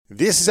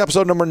This is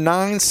episode number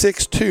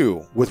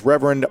 962 with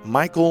Reverend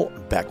Michael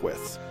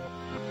Beckwith.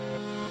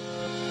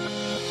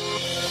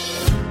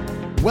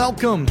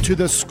 Welcome to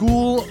the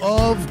School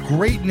of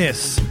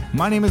Greatness.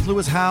 My name is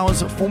Lewis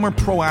Howes, former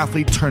pro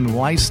athlete turned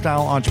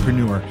lifestyle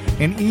entrepreneur,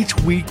 and each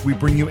week we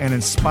bring you an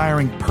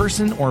inspiring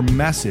person or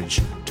message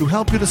to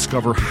help you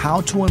discover how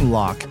to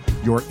unlock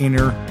your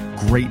inner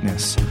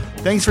greatness.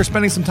 Thanks for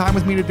spending some time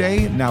with me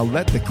today. Now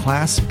let the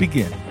class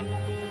begin.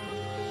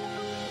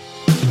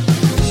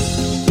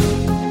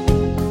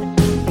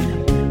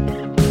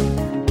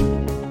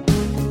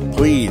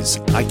 Please,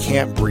 I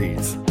can't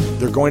breathe.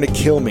 They're going to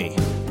kill me.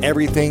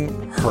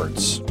 Everything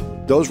hurts.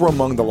 Those were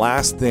among the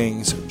last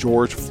things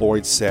George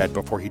Floyd said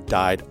before he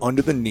died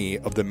under the knee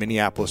of the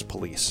Minneapolis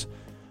police.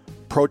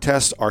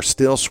 Protests are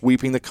still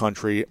sweeping the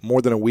country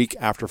more than a week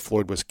after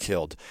Floyd was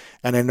killed,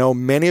 and I know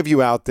many of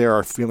you out there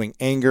are feeling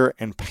anger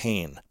and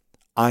pain.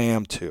 I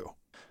am too.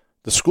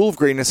 The School of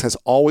Greatness has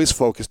always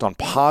focused on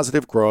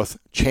positive growth,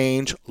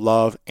 change,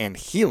 love, and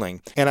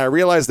healing, and I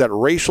realize that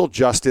racial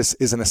justice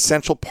is an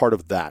essential part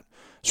of that.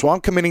 So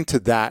I'm committing to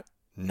that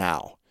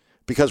now,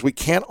 because we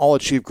can't all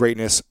achieve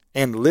greatness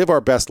and live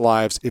our best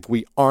lives if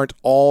we aren't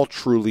all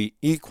truly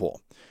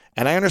equal.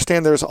 And I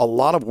understand there's a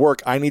lot of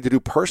work I need to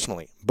do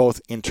personally, both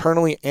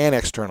internally and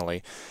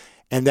externally,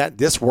 and that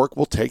this work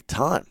will take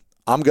time.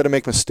 I'm going to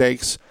make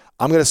mistakes.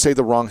 I'm going to say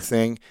the wrong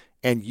thing,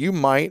 and you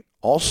might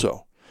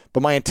also.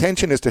 But my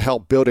intention is to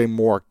help build a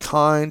more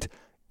kind,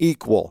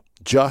 equal,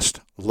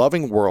 just,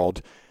 loving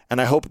world, and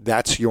I hope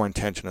that's your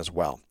intention as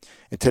well.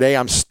 And today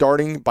I'm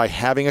starting by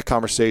having a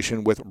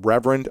conversation with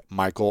Reverend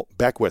Michael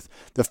Beckwith,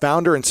 the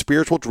founder and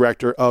spiritual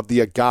director of the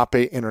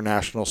Agape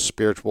International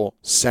Spiritual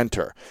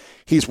Center.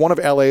 He's one of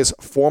LA's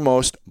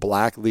foremost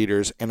Black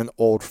leaders and an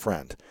old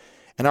friend.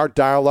 And our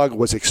dialogue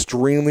was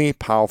extremely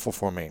powerful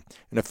for me.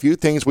 And a few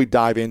things we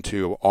dive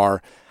into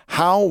are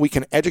how we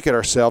can educate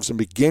ourselves and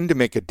begin to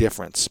make a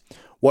difference,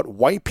 what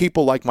white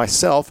people like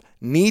myself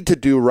need to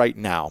do right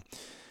now,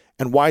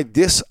 and why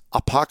this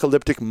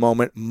apocalyptic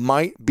moment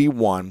might be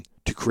one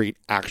to create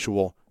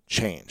actual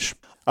change.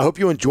 I hope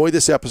you enjoyed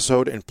this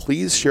episode, and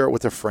please share it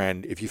with a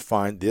friend if you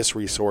find this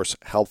resource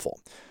helpful.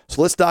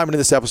 So let's dive into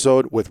this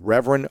episode with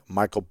Reverend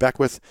Michael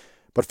Beckwith.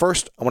 But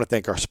first, I want to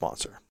thank our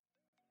sponsor.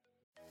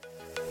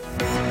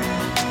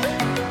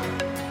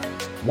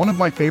 One of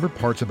my favorite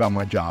parts about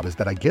my job is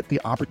that I get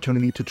the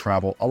opportunity to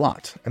travel a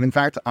lot. And in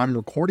fact, I'm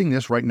recording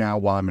this right now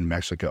while I'm in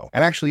Mexico.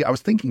 And actually, I was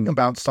thinking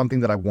about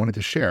something that I wanted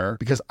to share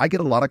because I get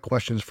a lot of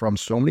questions from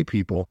so many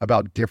people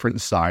about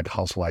different side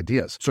hustle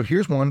ideas. So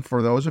here's one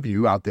for those of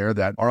you out there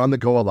that are on the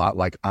go a lot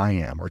like I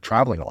am, or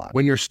traveling a lot.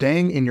 When you're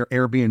staying in your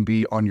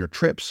Airbnb on your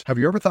trips, have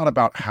you ever thought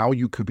about how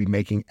you could be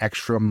making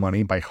extra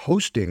money by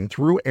hosting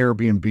through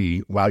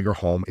Airbnb while your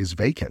home is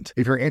vacant?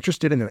 If you're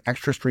interested in an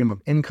extra stream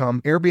of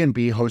income,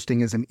 Airbnb hosting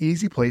is an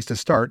easy place to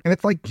start, and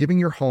it's like giving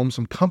your home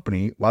some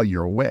company while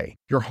you're away.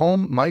 Your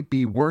home might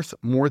be worth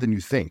more than you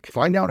think.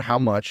 Find out how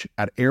much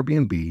at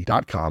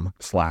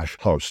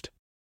airbnb.com/host.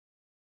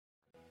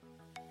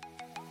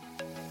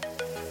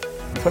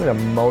 It's been an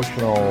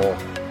emotional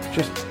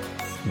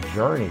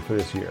journey for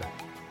this year.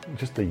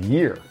 Just a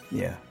year.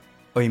 Yeah.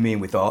 Oh, you mean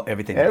with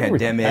everything, the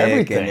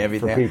pandemic and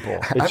everything? For people.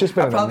 It's just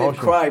been I probably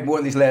emotional. have cried more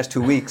in these last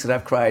 2 weeks than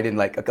I've cried in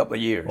like a couple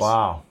of years.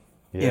 Wow.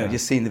 Yeah. You know,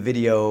 just seeing the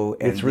video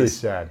and it's really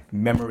sad.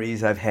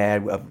 Memories I've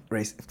had of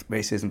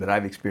racism that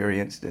I've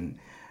experienced, and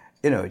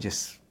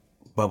just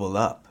bubble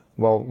up.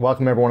 Well,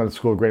 welcome everyone to the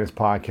School of Greatness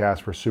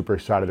podcast. We're super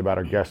excited about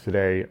our guest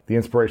today, the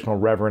inspirational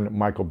Reverend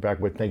Michael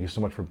Beckwith. Thank you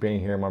so much for being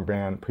here, my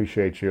man.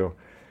 Appreciate you.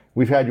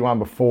 We've had you on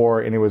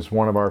before, and it was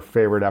one of our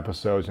favorite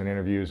episodes and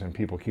interviews, and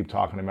people keep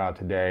talking about it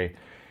today.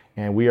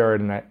 And we are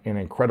in an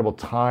incredible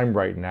time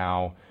right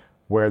now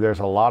where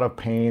there's a lot of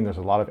pain, there's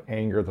a lot of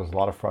anger, there's a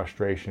lot of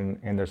frustration,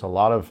 and there's a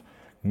lot of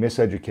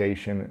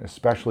miseducation,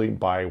 especially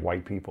by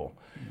white people.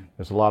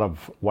 There's a lot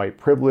of white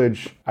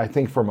privilege. I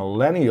think for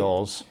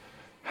millennials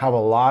have a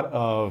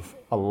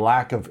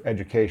lack of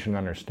education and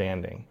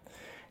understanding.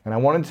 And I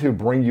wanted to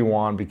bring you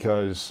on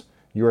because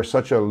you are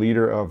such a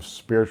leader of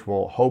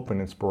spiritual hope and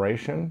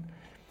inspiration,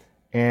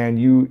 and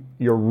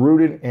you're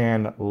rooted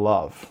in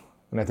love.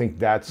 And I think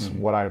that's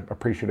what I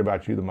appreciate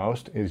about you the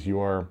most is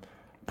your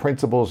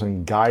principles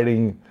and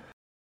guiding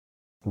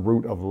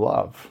root of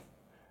love.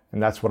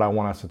 And that's what I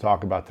want us to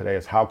talk about today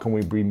is how can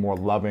we be more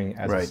loving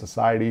as a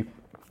society?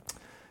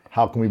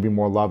 How can we be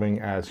more loving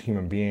as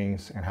human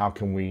beings? And how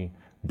can we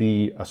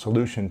be a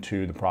solution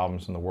to the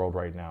problems in the world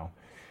right now?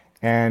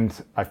 And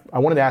I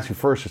wanted to ask you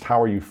first, just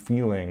how are you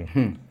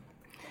feeling?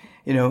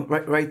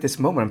 Right this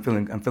moment,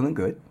 I'm feeling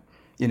good.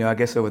 I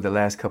guess over the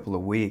last couple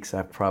of weeks,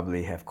 I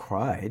probably have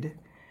cried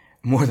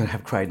more than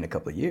I've cried in a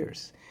couple of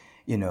years.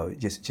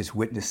 Just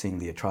witnessing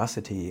the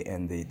atrocity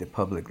and the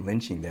public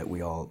lynching that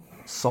we all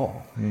saw,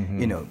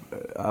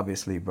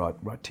 obviously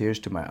brought tears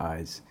to my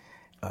eyes.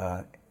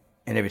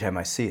 And every time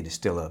I see it, it's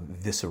still a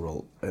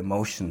visceral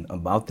emotion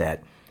about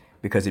that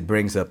because it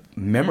brings up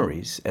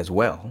memories as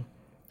well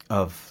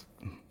of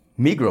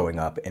me growing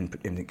up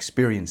and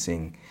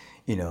experiencing,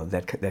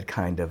 that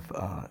kind of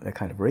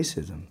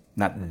racism.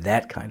 Not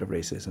that kind of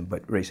racism,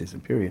 but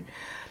racism. Period.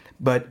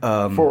 But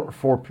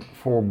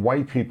for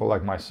white people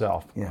like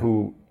myself,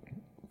 who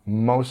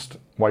most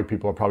white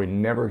people have probably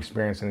never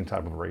experienced any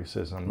type of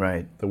racism,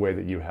 right, the way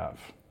that you have,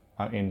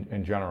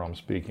 in general, I'm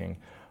speaking.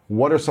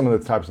 What are some of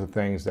the types of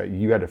things that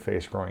you had to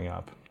face growing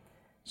up?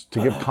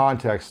 To give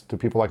context to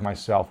people like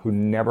myself who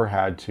never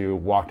had to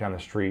walk down the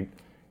street,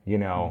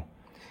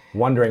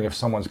 wondering if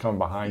someone's coming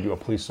behind you, a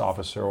police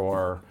officer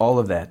or... All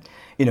of that.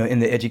 In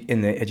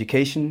the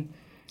education,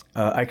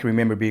 I can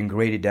remember being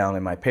graded down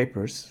in my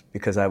papers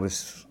because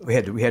we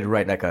had to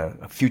write like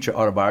a future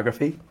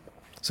autobiography.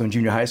 So in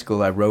junior high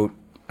school, I wrote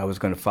I was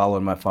going to follow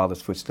in my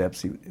father's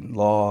footsteps in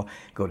law,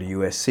 go to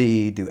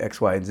USC, do X,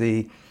 Y, and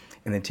Z.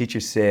 And the teacher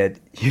said,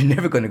 "You're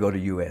never going to go to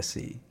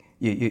USC."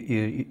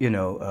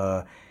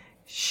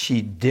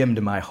 She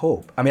dimmed my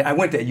hope. I mean, I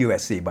went to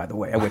USC, by the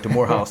way. I went to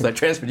Morehouse. I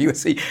transferred to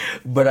USC.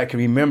 But I can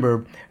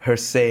remember her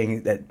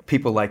saying that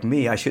people like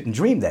me, I shouldn't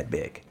dream that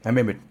big. I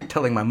remember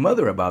telling my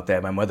mother about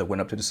that. My mother went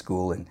up to the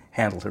school and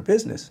handled her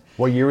business.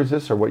 What year is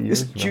this, or what year?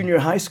 This is junior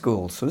high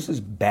school. So this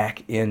is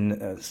back in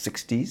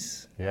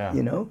 60s. Yeah.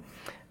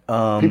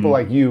 People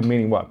like you,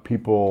 meaning what?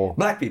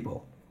 Black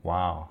people.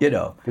 Wow.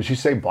 Did she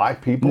say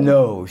black people?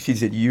 No, she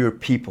said your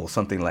people,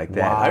 something like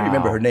that. Wow. I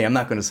remember her name. I'm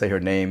not going to say her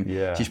name.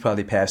 Yeah. She's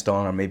probably passed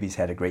on, or maybe she's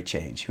had a great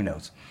change. Who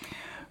knows?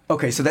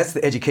 Okay, so that's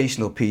the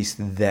educational piece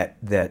that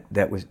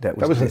was. That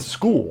was in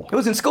school. It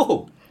was in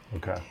school.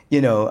 Okay.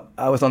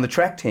 I was on the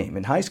track team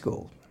in high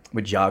school.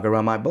 Would jog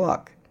around my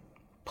block,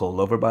 pulled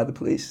over by the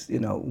police.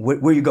 Where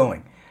are you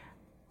going?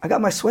 I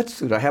got my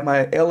sweatsuit. I have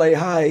my LA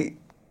High.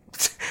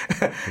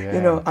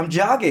 I'm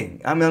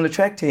jogging. I'm on the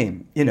track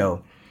team.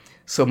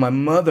 So my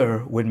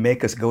mother would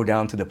make us go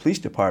down to the police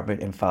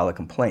department and file a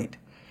complaint.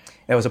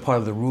 That was a part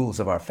of the rules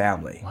of our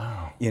family.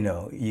 Wow.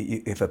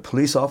 If a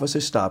police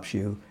officer stops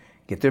you,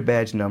 get their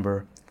badge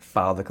number,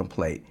 file the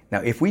complaint.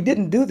 Now, if we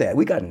didn't do that,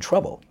 we got in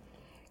trouble.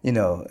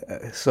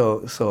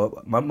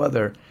 So my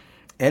mother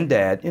and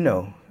dad,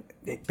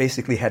 they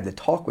basically had to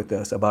talk with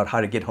us about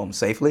how to get home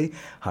safely,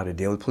 how to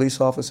deal with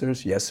police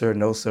officers. Yes, sir,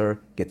 no, sir.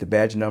 Get the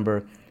badge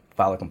number,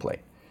 file a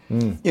complaint.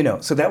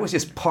 So that was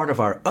just part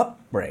of our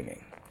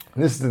upbringing.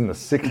 And this is in the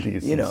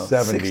 60s and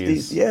 70s.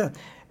 60s, yeah.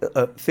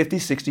 50s,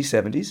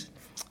 60s,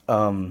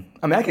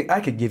 70s. I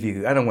could give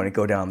you, I don't want to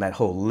go down that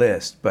whole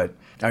list, but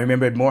I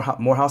remember at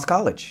Morehouse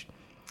College,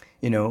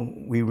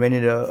 we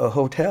rented a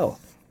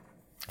hotel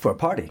for a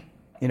party.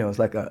 It was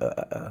like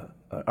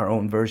our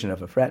own version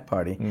of a frat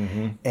party.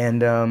 Mm-hmm.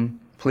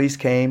 And police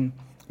came,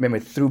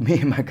 remember, threw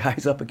me and my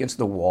guys up against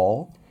the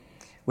wall.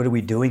 What are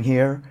we doing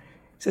here?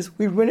 He says,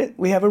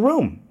 we have a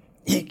room.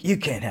 You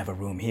can't have a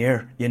room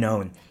here,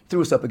 and threw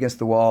us up against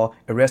the wall,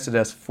 arrested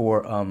us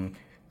for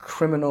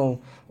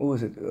criminal, what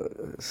was it,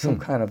 some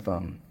kind of,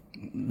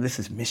 this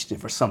is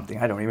mischief or something,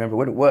 I don't remember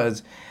what it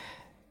was.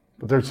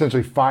 But they're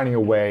essentially finding a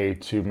way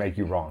to make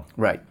you wrong.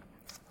 Right.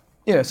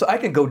 So I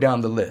can go down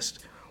the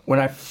list.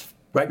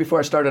 Right before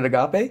I started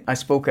Agape, I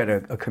spoke at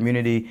a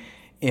community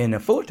in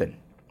Fullerton.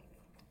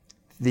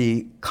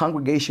 The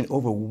congregation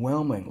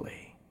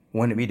overwhelmingly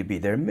wanted me to be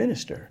their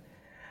minister.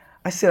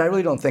 I said, I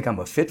really don't think I'm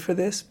a fit for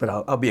this, but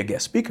I'll be a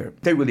guest speaker.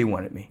 They really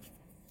wanted me.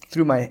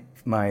 Threw my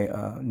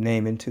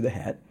name into the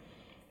hat.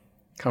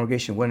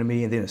 Congregation wanted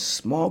me, and then a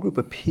small group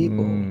of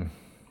people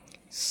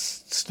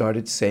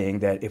started saying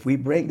that if we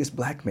bring this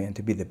black man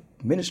to be the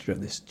minister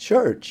of this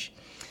church,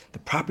 the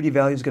property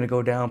value is going to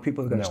go down.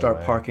 People are going to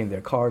start parking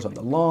their cars on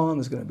the lawn.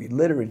 There's going to be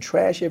litter and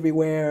trash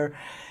everywhere.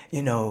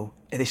 And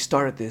they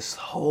started this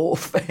whole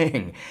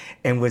thing.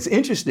 And what's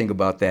interesting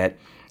about that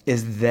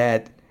is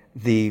that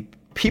the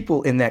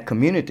people in that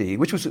community,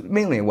 which was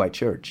mainly a white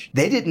church,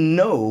 they didn't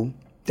know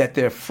that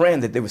their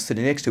friend that they were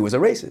sitting next to was a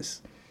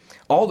racist.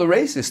 All the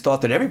racists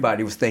thought that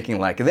everybody was thinking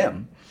like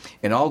them.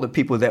 And all the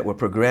people that were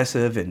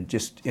progressive and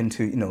just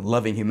into,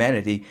 loving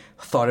humanity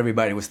thought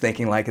everybody was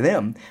thinking like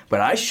them.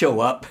 But I show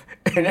up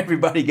and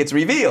everybody gets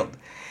revealed.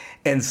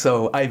 And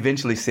so I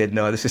eventually said,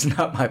 no, this is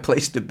not my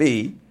place to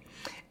be.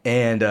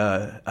 And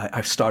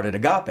I started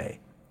Agape.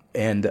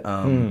 And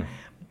when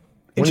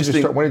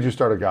did you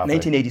start Agape?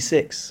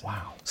 1986.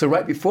 Wow. So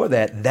right before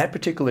that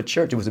particular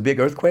church, it was a big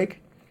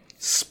earthquake,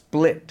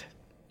 split.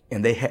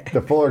 And they had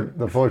the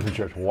Fullerton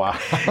Church. Wow.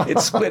 It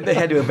split. They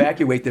had to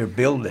evacuate their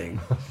building,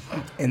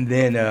 and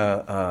then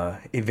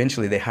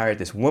eventually they hired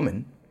this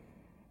woman,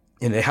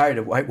 and they hired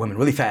a white woman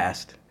really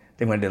fast.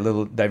 They wanted a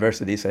little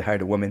diversity, so they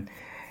hired a woman,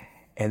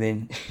 and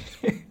then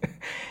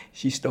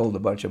she stole a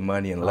bunch of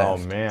money and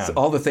left. Oh man! So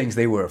all the things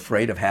they were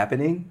afraid of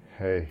happening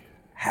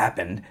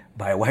happened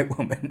by a white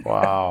woman.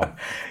 Wow.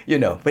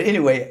 But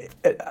anyway,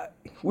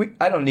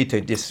 I don't need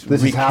to just.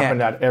 This has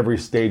happened at every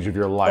stage of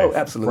your life. Oh,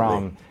 absolutely.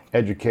 From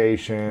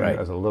education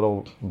as a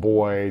little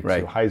boy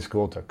to high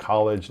school to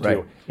college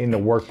to in the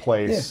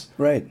workplace.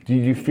 Yeah, right. Do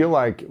you feel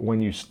like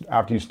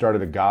after you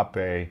started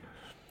Agape,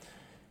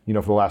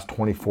 for the last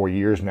 24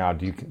 years now,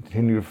 do you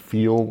continue to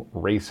feel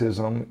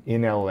racism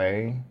in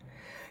LA?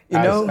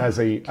 As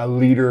a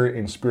leader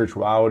in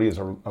spirituality, as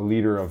a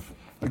leader of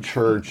a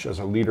church, as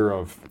a leader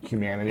of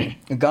humanity?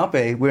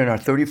 Agape, we're in our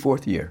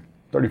 34th year.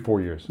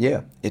 34 years.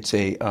 Yeah, it's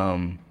a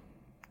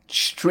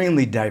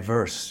extremely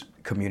diverse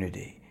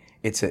community.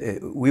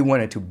 We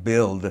wanted to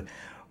build,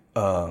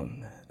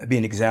 be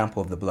an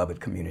example of the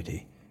beloved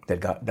community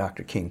that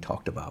Dr. King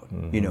talked about.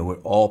 Where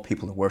all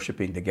people are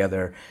worshiping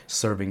together,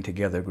 serving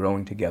together,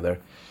 growing together.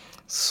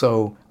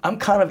 So I'm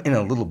kind of in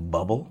a little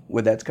bubble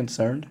where that's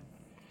concerned.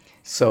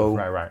 So,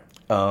 Right.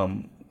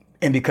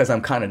 And because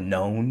I'm kind of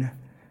known,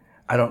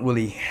 I don't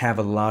really have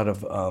a lot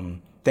of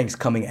things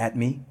coming at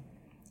me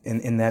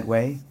in that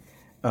way.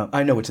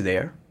 I know it's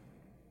there,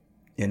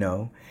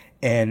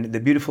 And the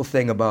beautiful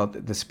thing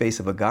about the space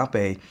of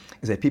Agape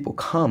is that people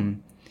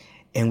come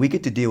and we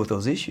get to deal with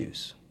those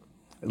issues.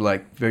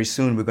 Like very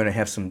soon we're going to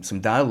have some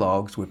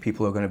dialogues where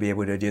people are going to be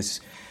able to just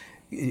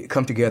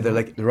come together,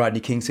 like the Rodney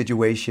King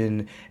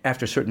situation.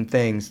 After certain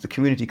things, the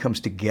community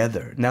comes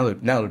together. Now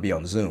it'll be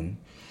on Zoom.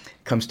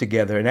 Comes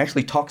together and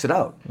actually talks it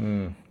out.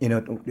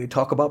 They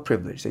talk about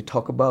privilege. They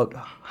talk about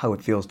how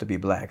it feels to be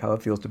black, how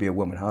it feels to be a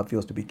woman, how it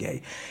feels to be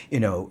gay,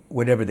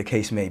 whatever the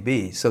case may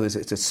be. So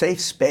it's a safe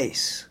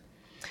space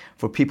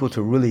for people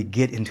to really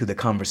get into the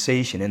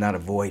conversation and not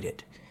avoid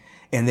it.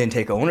 And then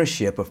take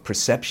ownership of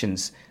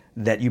perceptions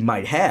that you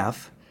might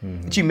have,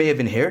 that you may have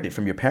inherited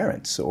from your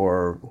parents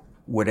or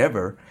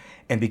whatever,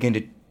 and begin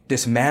to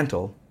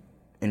dismantle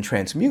and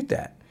transmute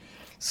that.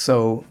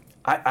 So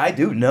I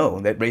do know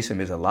that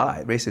racism is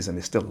alive. Racism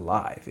is still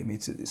alive. I mean,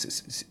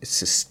 it's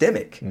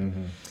systemic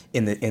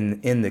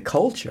in the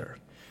culture.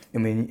 I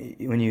mean,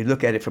 when you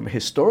look at it from a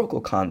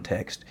historical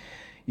context,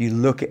 you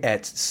look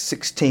at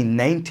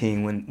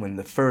 1619 when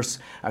the first,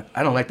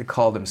 I don't like to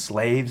call them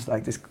slaves, I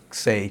like to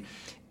say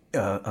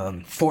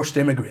forced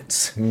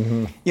immigrants,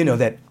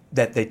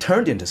 that they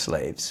turned into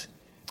slaves,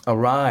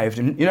 arrived.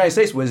 And the United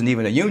States wasn't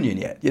even a union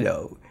yet,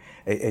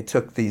 It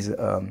took these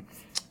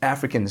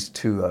Africans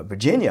to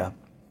Virginia,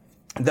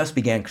 and thus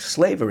began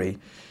slavery.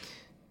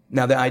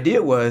 Now the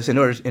idea was, in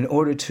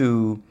order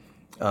to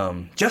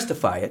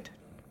justify it,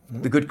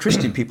 the good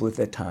Christian people at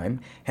that time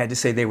had to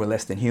say they were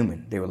less than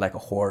human. They were like a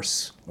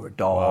horse or a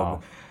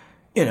dog,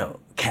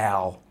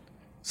 cow.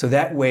 So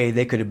that way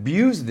they could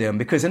abuse them,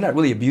 because they're not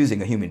really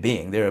abusing a human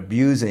being. They're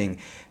abusing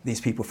these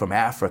people from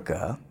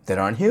Africa that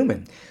aren't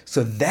human.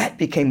 So that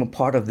became a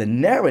part of the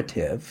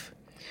narrative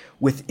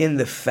within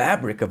the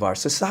fabric of our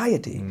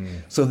society.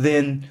 So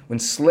then when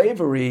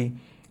slavery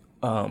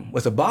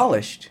was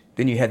abolished,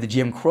 then you had the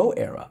Jim Crow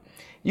era.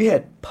 You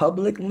had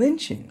public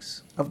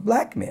lynchings of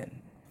black men.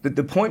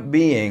 The point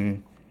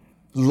being,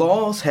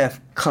 laws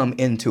have come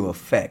into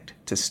effect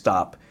to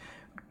stop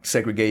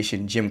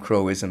segregation, Jim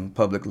Crowism,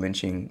 public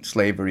lynching,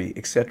 slavery,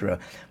 etc.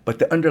 But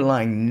the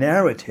underlying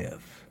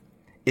narrative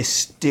is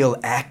still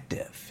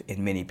active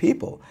in many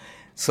people.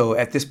 So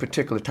at this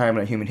particular time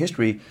in our human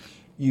history,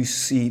 you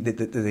see that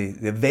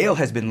the veil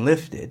has been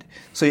lifted.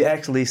 So you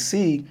actually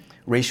see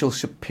racial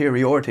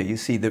superiority. You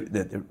see the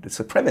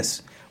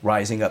supremacists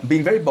rising up,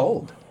 being very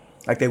bold,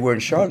 like they were in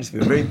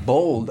Charlottesville, very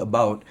bold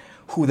about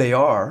who they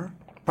are,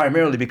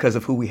 primarily because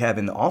of who we have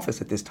in the office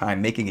at this time,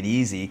 making it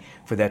easy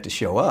for that to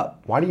show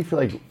up. Why do you feel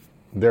like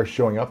they're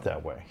showing up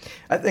that way?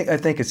 I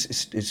think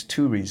it's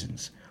two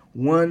reasons.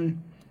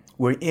 One,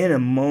 we're in a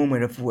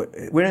moment of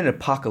we're in an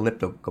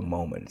apocalyptic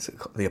moment. It's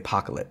the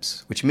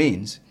apocalypse, which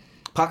means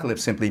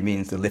apocalypse simply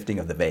means the lifting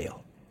of the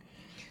veil.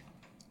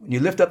 When you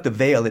lift up the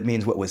veil, it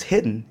means what was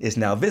hidden is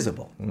now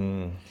visible.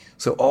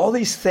 So all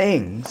these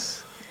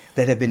things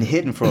that have been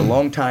hidden for a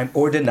long time,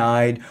 or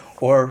denied,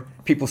 or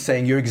people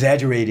saying you're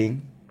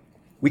exaggerating,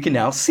 we can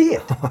now see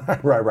it.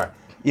 Right.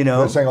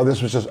 They're saying,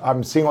 this was just,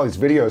 I'm seeing all these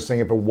videos saying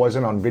if it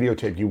wasn't on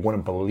videotape, you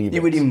wouldn't believe it.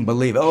 You wouldn't even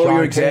believe it. Oh, Sean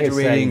you're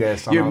exaggerating.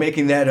 You're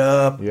making that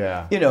up.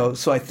 Yeah.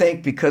 So I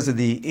think because of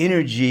the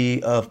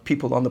energy of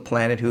people on the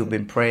planet who have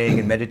been praying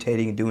and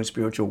meditating and doing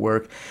spiritual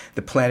work,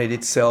 the planet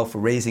itself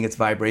raising its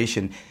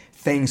vibration,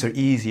 things are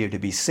easier to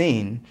be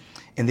seen.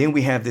 And then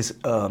we have this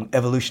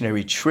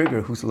evolutionary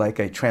trigger who's like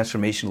a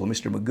transformational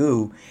Mr.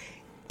 Magoo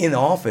in the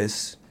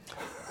office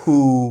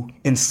who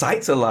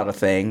incites a lot of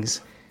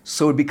things,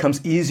 so it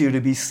becomes easier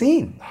to be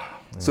seen.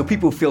 So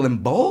people feel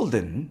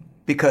emboldened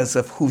because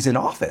of who's in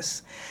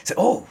office. Say,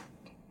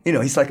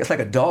 it's like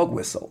a dog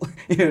whistle.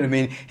 You know what I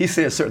mean? He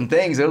says certain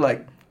things, they're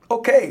like,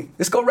 okay,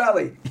 let's go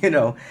rally,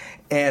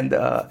 And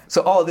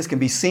so all of this can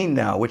be seen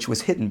now, which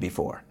was hidden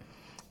before.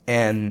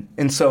 And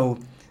so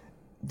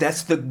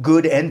that's the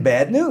good and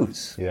bad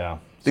news. Yeah.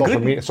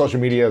 Social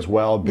media as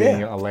well,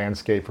 being a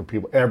landscape for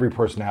people, every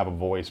person to have a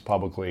voice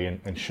publicly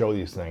and show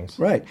these things.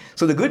 Right.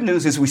 So the good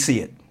news is we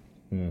see it.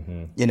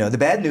 The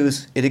bad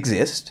news, it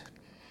exists.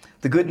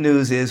 The good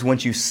news is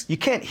once you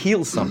can't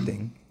heal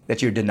something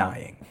that you're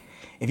denying.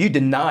 If you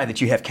deny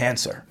that you have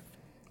cancer,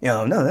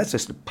 no, that's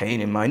just a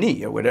pain in my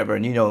knee or whatever,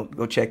 and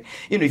go check.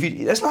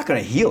 That's not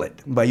going to heal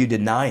it by you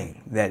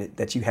denying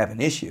that you have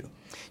an issue.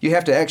 You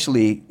have to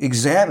actually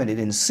examine it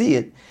and see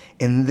it,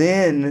 and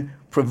then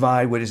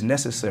provide what is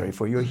necessary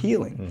for your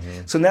healing.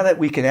 So now that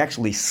we can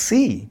actually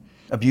see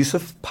abuse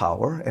of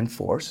power and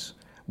force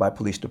by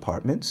police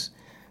departments,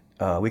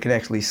 We can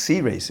actually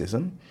see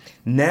racism.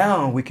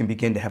 Now we can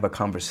begin to have a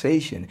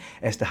conversation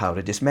as to how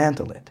to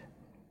dismantle it.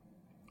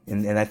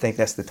 And I think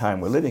that's the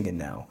time we're living in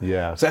now.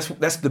 Yeah. So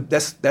that's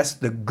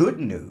the good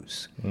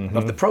news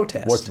of the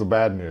protest. What's the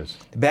bad news?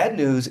 The bad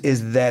news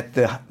is that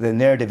the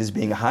narrative is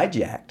being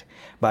hijacked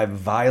by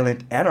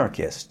violent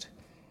anarchists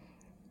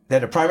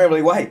that are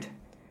primarily white,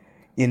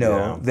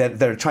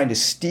 that are trying to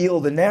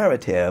steal the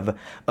narrative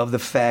of the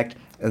fact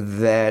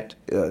that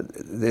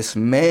this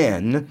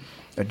man,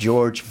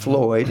 George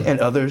Floyd, and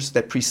others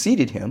that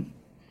preceded him,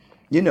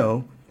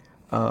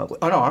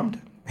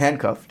 unarmed,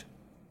 handcuffed,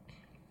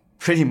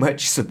 pretty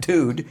much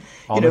subdued,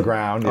 on the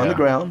ground,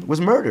 was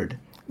murdered.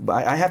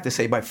 I have to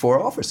say by 4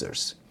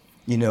 officers.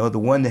 The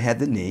one that had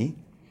the knee,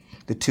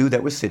 the 2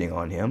 that were sitting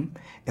on him,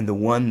 and the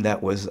one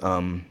that was,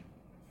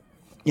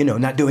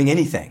 not doing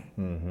anything.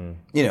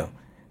 Mm-hmm.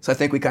 So I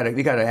think we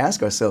gotta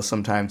ask ourselves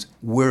sometimes,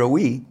 where are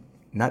we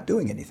not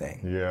doing anything?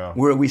 Yeah.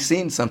 Where are we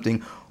seeing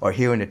something or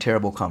hearing a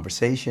terrible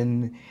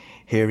conversation,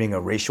 hearing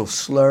a racial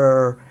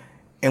slur,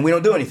 and we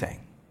don't do anything?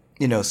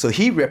 So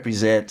he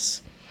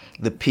represents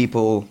the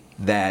people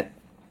that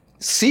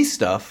see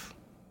stuff,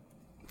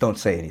 don't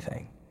say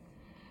anything.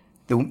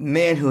 The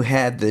man who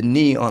had the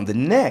knee on the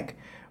neck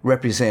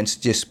represents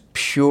just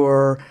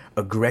pure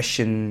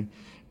aggression,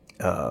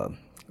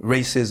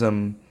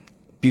 racism,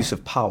 abuse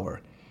of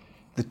power.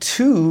 The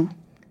 2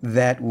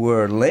 that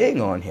were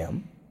laying on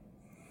him,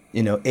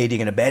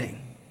 aiding and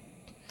abetting.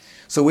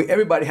 So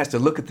everybody has to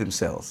look at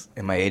themselves.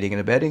 Am I aiding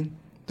and abetting?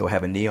 Do I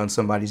have a knee on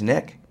somebody's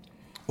neck?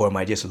 Or am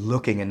I just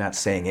looking and not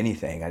saying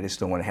anything? I just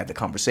don't want to have the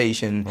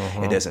conversation.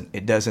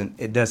 It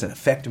doesn't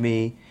affect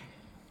me.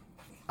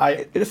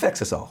 It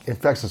affects us all. It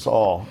affects us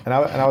all. And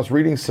I was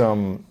reading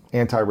some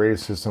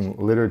anti-racism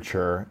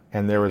literature,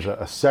 and there was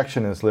a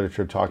section in this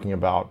literature talking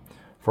about,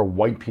 for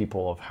white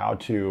people, of how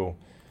to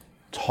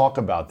talk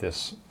about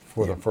this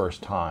for the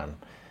first time.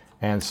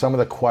 And some of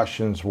the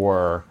questions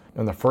were,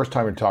 and the first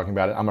time you're talking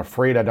about it, I'm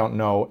afraid I don't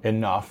know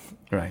enough.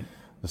 Right.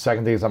 The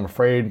second thing is, I'm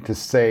afraid to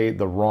say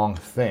the wrong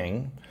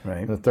thing. Right.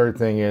 And the third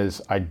thing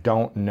is, I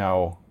don't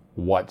know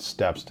what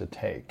steps to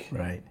take.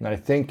 Right. And I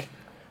think,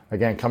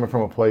 again, coming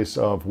from a place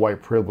of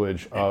white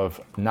privilege, of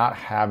not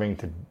having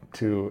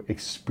to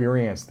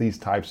experience these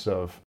types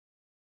of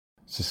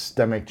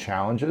systemic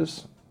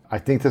challenges, I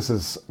think this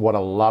is what a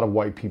lot of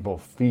white people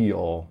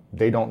feel.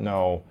 They don't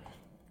know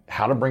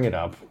how to bring it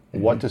up,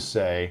 what to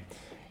say,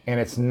 and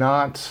it's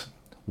not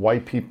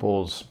white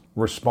people's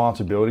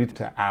responsibility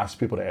to ask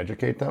people to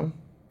educate them,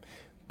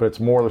 but it's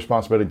more the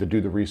responsibility to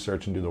do the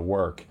research and do the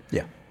work.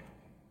 Yeah.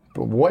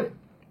 But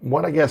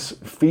what I guess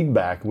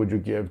feedback would you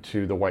give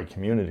to the white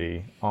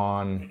community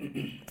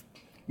on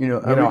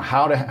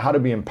how to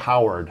be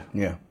empowered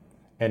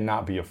and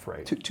not be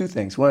afraid? Two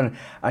things. One,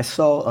 I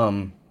saw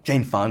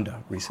Jane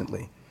Fonda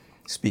recently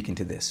speaking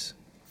to this,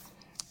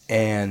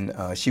 and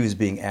she was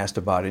being asked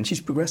about it, and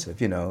she's progressive,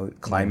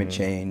 climate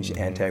change,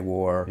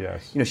 anti-war.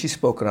 Yes. She's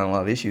spoken on a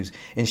lot of issues,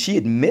 and she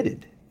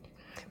admitted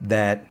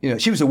that,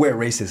 she was aware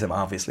racism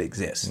obviously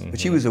exists, but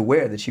she was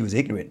aware that she was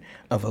ignorant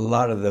of a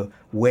lot of the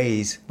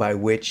ways by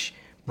which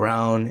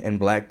brown and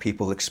black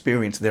people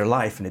experience their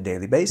life on a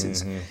daily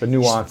basis. The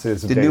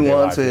nuances.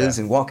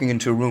 And walking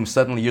into a room,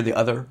 suddenly you're the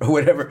other, or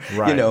whatever,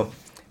 Right.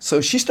 So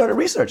she started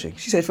researching.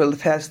 She said for the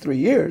past 3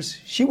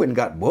 years, she went and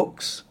got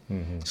books,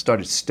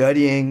 started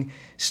studying,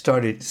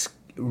 started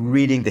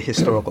reading the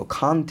historical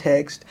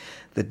context,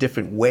 the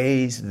different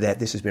ways that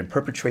this has been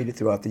perpetrated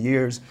throughout the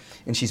years,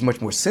 and she's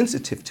much more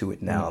sensitive to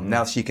it now.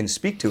 Now she can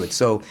speak to it.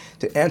 So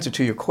to answer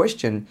to your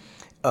question,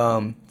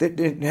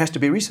 there has to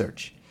be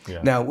research.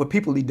 Yeah. Now, what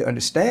people need to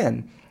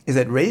understand is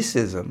that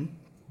racism,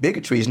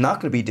 bigotry, is not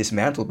going to be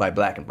dismantled by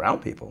black and brown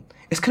people.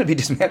 It's going to be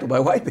dismantled by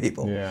white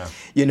people. Yeah.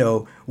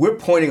 We're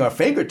pointing our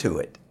finger to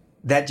it.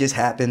 That just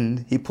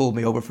happened. He pulled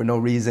me over for no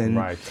reason.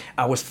 Right.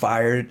 I was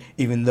fired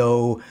even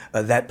though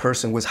that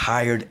person was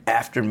hired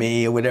after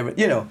me or whatever.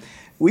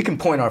 We can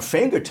point our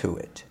finger to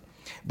it,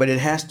 but it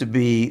has to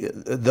be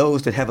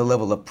those that have a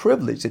level of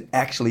privilege that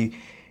actually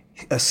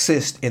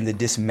assist in the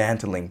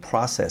dismantling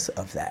process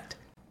of that.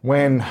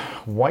 When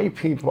white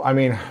people, I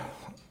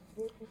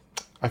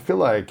feel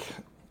like,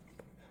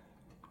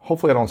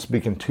 hopefully I don't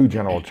speak in too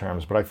general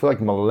terms, but I feel like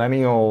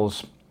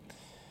most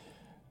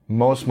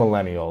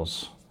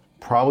millennials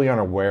probably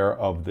aren't aware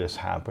of this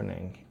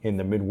happening. In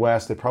the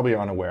Midwest, they probably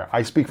aren't aware.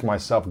 I speak for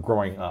myself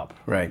growing up.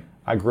 Right.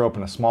 I grew up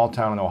in a small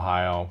town in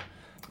Ohio.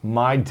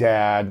 My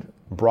dad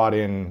brought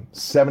in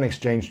 7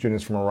 exchange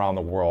students from around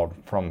the world,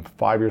 from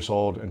 5 years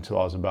old until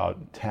I was about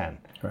 10.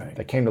 Right.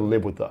 That came to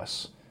live with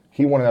us.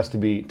 He wanted us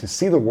to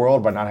see the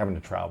world by not having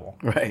to travel.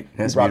 Right.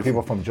 He brought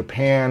people from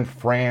Japan,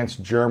 France,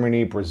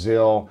 Germany,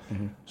 Brazil.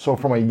 So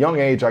from a young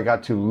age, I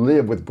got to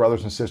live with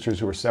brothers and sisters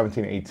who were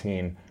 17,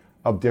 18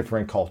 of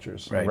different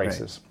cultures and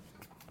races. Right.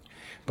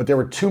 But there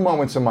were 2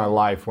 moments in my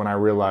life when I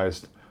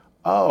realized,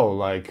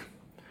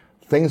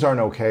 things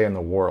aren't okay in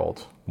the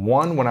world.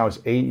 One, when I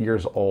was 8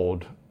 years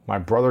old, my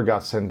brother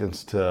got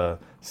sentenced to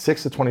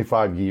 6 to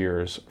 25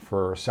 years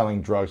for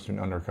selling drugs to an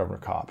undercover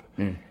cop.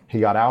 He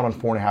got out on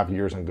 4.5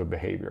 years on good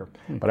behavior.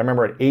 But I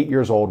remember at 8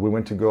 years old, we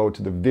went to go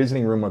to the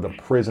visiting room of the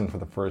prison for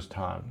the first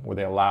time, where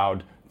they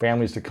allowed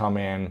families to come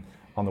in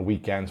on the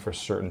weekends for a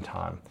certain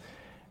time.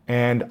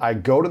 And I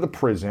go to the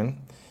prison,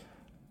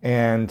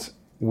 and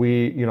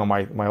we,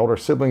 my older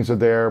siblings are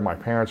there, my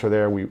parents are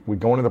there, we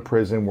go into the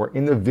prison, we're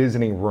in the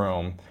visiting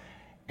room,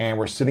 and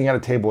we're sitting at a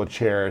table of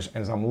chairs,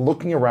 and as I'm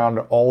looking around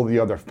at all the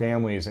other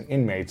families and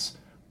inmates,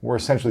 we're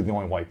essentially the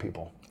only white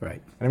people.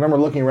 Right. And I remember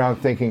looking around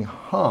thinking,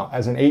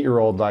 as an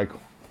 8-year-old, like,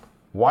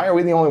 why are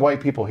we the only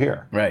white people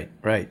here? Right.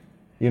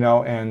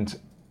 And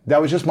that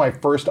was just my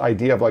first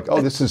idea of like,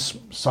 this is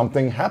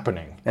something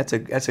happening. That's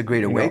a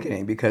great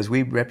awakening, because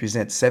we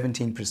represent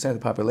 17% of the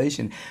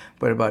population,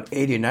 but about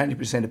 80 or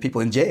 90% of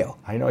people in jail.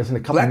 I know, it's in a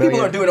couple Black million.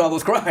 people are doing all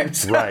those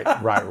crimes. Right.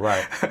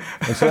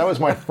 And so that was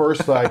my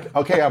first, like,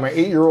 okay, I'm an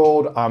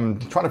 8-year-old. I'm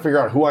trying to figure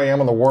out who I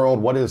am in the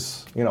world. What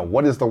is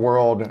the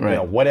world?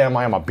 Right. What am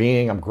I? I'm a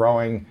being. I'm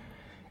growing.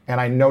 And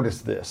I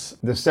noticed this.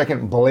 The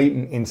second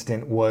blatant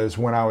instant was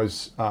when I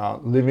was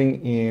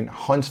living in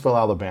Huntsville,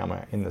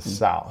 Alabama, in the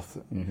South.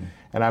 Mm-hmm.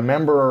 And I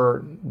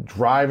remember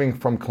driving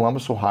from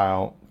Columbus,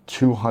 Ohio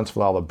to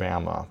Huntsville,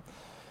 Alabama.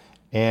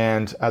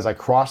 And as I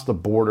crossed the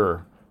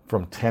border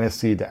from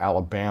Tennessee to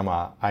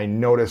Alabama, I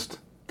noticed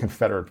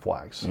Confederate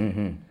flags.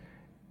 Mm-hmm.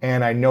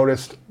 And I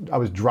noticed I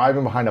was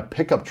driving behind a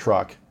pickup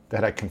truck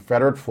that had a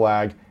Confederate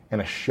flag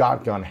and a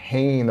shotgun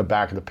hanging in the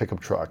back of the pickup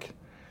truck.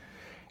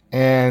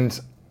 And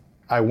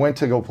I went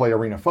to go play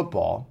arena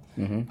football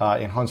in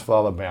Huntsville,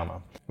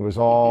 Alabama. I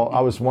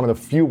was one of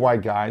the few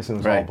white guys, and it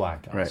was all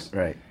black guys.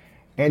 Right.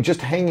 And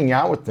just hanging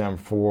out with them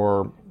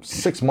for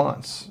 6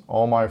 months,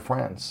 all my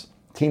friends,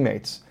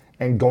 teammates,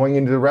 and going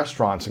into the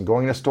restaurants and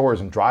going to stores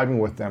and driving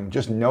with them,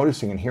 just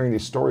noticing and hearing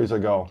these stories, I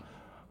go,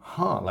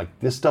 like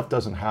this stuff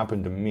doesn't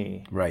happen to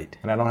me. Right.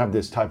 And I don't have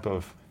this type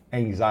of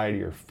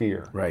anxiety or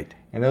fear. Right.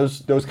 And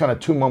those kind of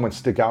two moments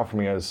stick out for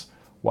me as,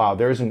 wow,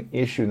 there's an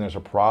issue and there's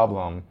a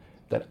problem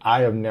that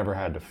I have never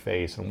had to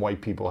face, and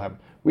white people have.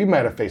 We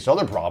might have faced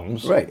other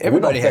problems. Right.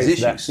 Everybody has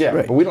issues. That. Yeah.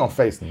 Right. But we don't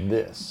face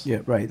this. Yeah.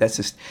 Right. That's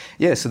just.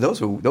 Yeah. So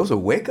those are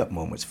wake up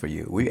moments for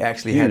you. We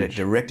actually had a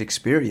direct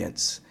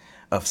experience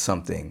of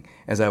something.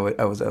 As I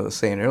was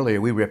saying earlier,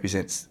 we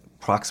represent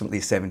approximately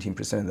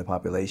 17% of the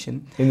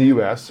population in the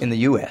U.S. In the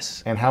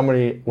U.S. And how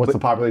many? What's the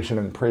population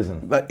in prison?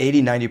 About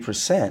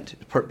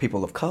 80-90%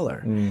 people of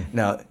color.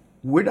 Now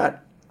we're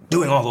not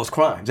doing all those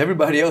crimes.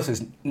 Everybody else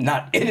is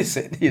not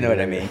innocent, you know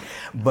what I mean?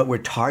 But we're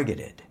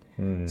targeted.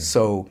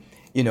 So,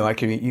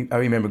 I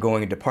remember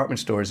going in department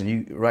stores, and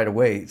you right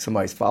away,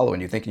 somebody's following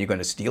you thinking you're going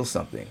to steal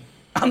something.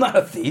 I'm not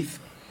a thief,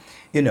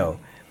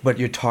 but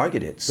you're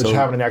targeted. So just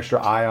having an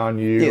extra eye on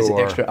you. Here's an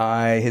extra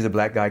eye, here's a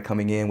black guy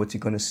coming in, what's he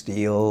going to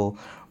steal,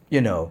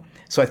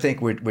 So I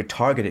think we're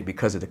targeted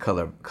because of the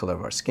color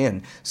of our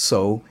skin.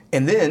 So,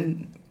 and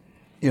then,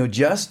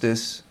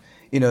 justice,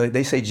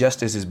 they say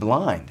justice is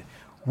blind.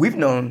 We've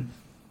known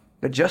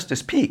that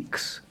justice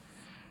peaks,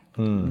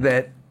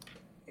 that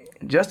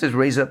justice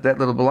raises up that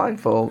little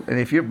blindfold, and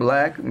if you're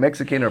black,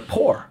 Mexican, or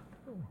poor,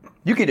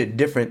 you get a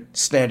different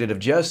standard of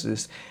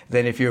justice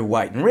than if you're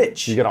white and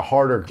rich. You get a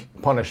harder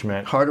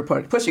punishment.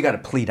 Plus, you got to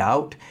plead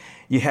out.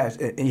 You have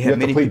to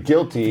plead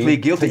guilty.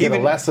 Plead guilty. To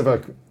get less of a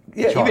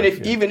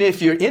charge. Even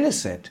if you're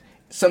innocent,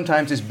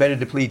 sometimes it's better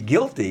to plead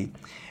guilty,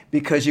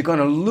 because you're going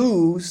to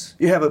lose.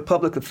 You have a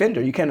public offender,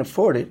 you can't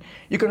afford it.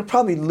 You're going to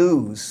probably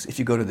lose if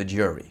you go to the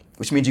jury,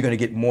 which means you're going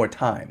to get more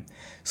time.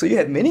 So you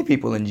had many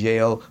people in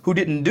jail who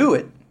didn't do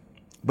it,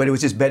 but it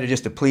was just better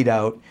just to plead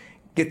out,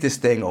 get this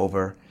thing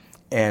over,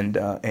 and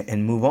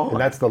move on. And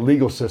that's the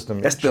legal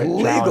system. That's the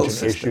legal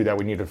system issue that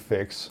we need to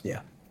fix.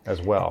 Yeah.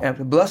 As well.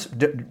 And plus,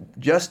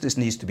 justice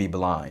needs to be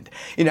blind.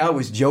 I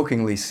was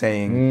jokingly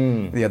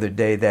saying the other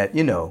day that,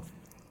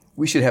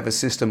 we should have a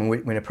system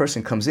when a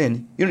person comes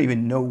in, you don't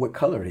even know what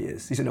color he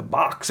is. He's in a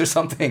box or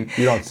something.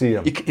 You don't see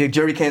him. The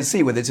jury can't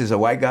see whether this is a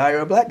white guy or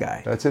a black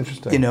guy. That's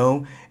interesting.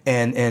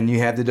 And you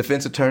have the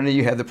defense attorney,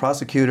 you have the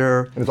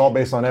prosecutor. And it's all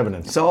based on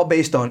evidence. It's all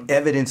based on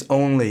evidence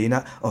only.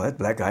 That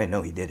black guy, I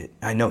know he did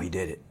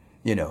it.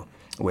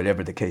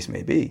 Whatever the case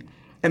may be.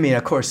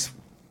 Of course,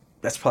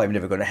 that's probably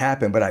never going to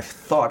happen, but I've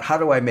thought, how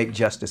do I make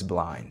justice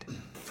blind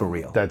for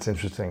real? That's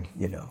interesting.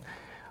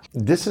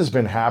 This has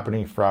been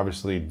happening for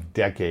obviously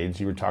decades.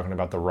 You were talking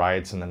about the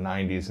riots in the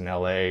 90s in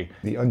LA,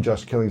 the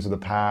unjust killings of the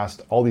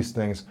past, all these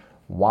things.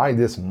 Why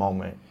this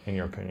moment, in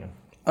your opinion?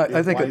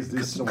 I think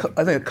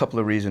a couple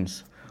of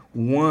reasons.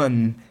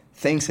 One,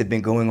 things had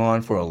been going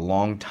on for a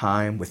long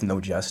time with no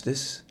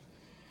justice.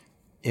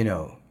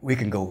 We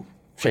can go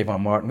Trayvon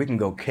Martin, we can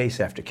go case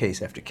after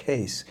case after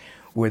case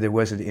where there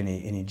wasn't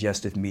any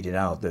justice meted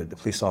out. The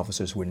police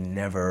officers were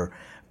never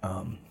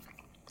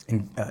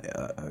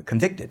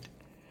convicted.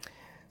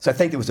 So I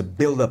think there was a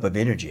buildup of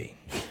energy.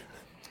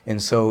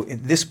 And so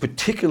this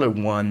particular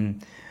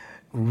one,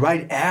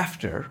 right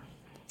after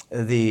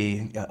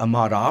the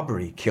Ahmaud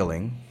Arbery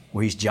killing,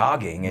 where he's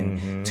jogging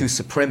and two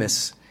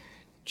supremacists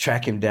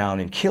track him down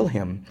and kill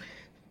him,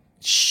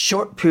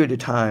 short period of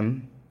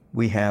time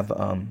we have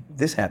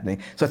this happening.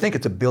 So I think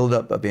it's a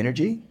buildup of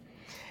energy.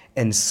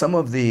 And some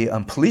of the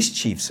police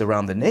chiefs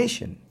around the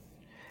nation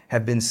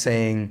have been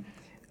saying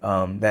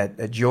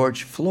that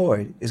George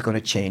Floyd is going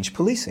to change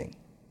policing.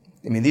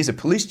 I mean, these are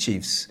police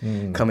chiefs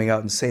coming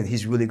out and saying that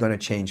he's really going to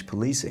change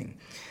policing.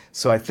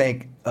 So I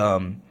think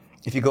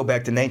if you go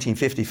back to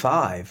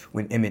 1955,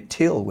 when Emmett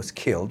Till was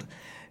killed,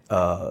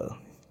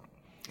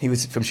 he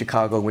was from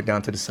Chicago, went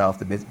down to the South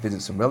to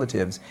visit some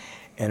relatives,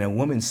 and a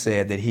white woman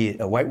said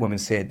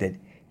that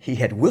he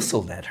had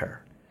whistled at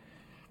her.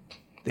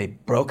 They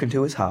broke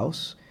into his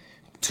house,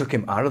 took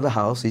him out of the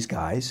house, these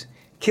guys,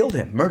 killed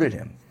him, murdered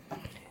him.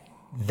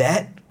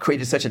 That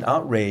created such an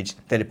outrage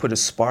that it put a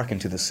spark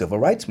into the civil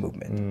rights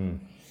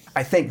movement.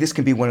 I think this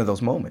can be one of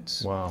those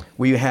moments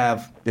where you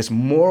have this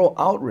moral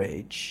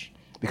outrage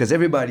because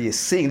everybody is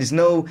seeing. There's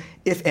no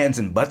ifs, ands,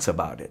 and buts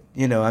about it.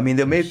 You know, I mean,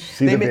 you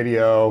see the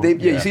video.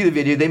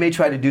 They may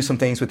try to do some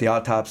things with the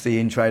autopsy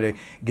and try to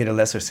get a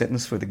lesser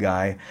sentence for the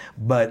guy,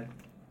 but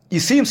you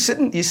see him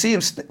sitting. You see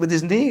him with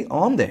his knee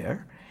on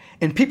there,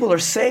 and people are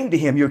saying to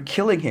him, "You're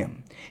killing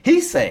him."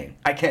 He's saying,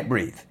 "I can't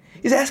breathe."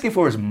 He's asking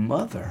for his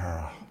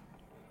mother.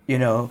 You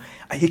know,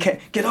 he can't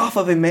get off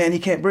of him, man. He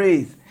can't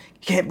breathe.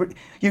 He can't breathe.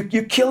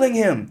 You're killing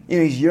him. You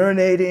know, he's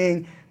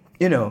urinating.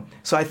 You know,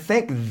 so I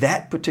think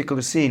that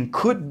particular scene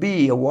could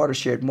be a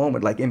watershed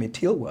moment, like Emmett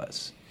Till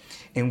was,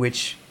 in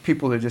which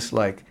people are just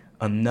like,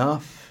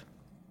 enough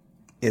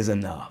is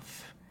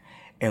enough,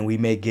 and we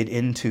may get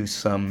into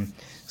some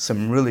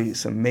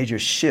major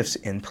shifts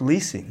in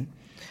policing,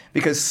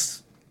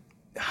 because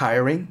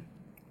hiring.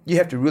 You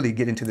have to really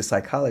get into the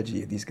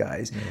psychology of these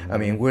guys. I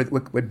mean,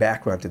 what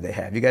background do they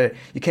have?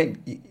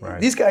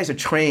 These guys are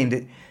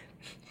trained.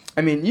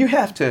 I mean, you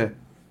have to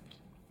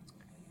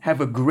have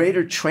a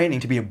greater training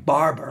to be a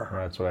barber.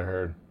 That's what I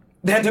heard.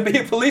 Than to be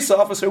a police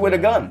officer with a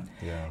gun.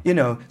 Yeah. You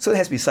know, so there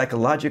has to be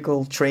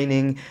psychological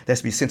training, there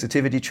has to be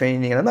sensitivity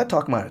training, and I'm not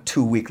talking about a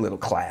 2-week little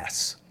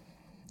class.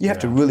 You have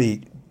to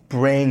really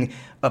bring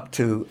up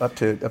to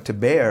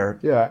bear.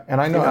 Yeah, and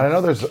I know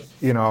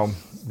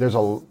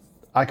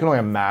I can only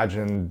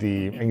imagine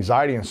the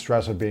anxiety and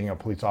stress of being a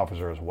police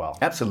officer as well.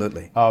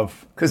 Absolutely.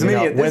 Because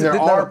when there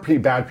are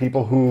bad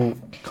people who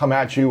come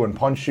at you and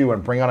punch you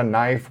and bring out a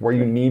knife where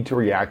you need to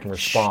react and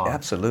respond.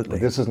 Absolutely.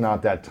 But this is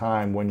not that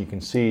time when you can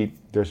see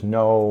there's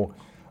no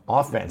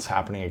offense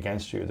happening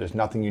against you. There's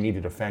nothing you need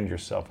to defend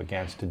yourself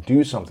against to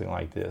do something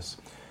like this.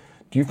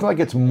 Do you feel like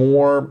it's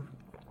more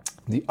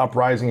the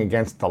uprising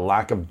against the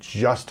lack of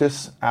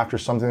justice after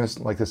something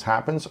like this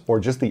happens, or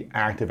just the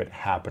act of it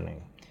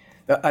happening?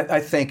 I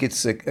think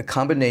it's a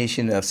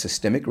combination of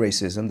systemic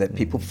racism that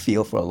people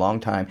feel for a long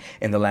time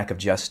and the lack of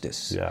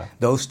justice. Yeah.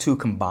 Those two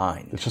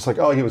combined. It's just like,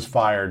 oh, he was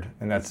fired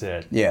and that's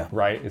it. Yeah.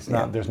 Right? It's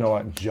not. There's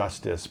no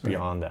justice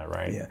beyond that,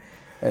 right?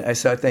 Yeah.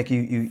 So I think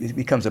it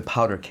becomes a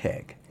powder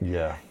keg.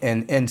 Yeah.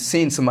 And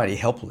seeing somebody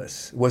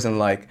helpless wasn't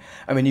like,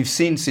 I mean, you've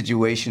seen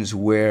situations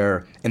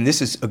where, and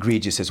this is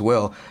egregious as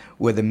well,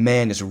 where the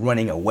man is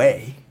running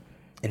away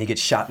and he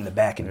gets shot in the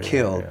back and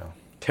killed. Yeah.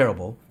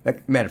 Terrible.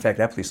 Matter of fact,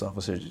 that police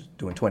officer is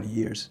doing 20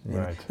 years.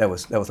 Right. That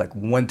was like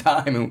one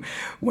time, and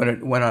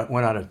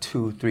one out of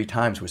 2-3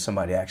 times where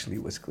somebody actually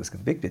was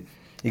convicted.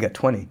 He got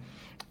 20.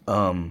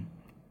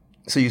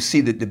 So you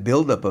see the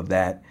buildup of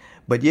that,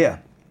 but yeah,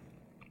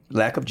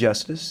 lack of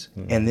justice,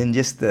 and then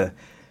just let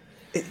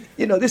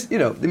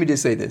me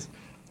just say this.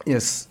 You know,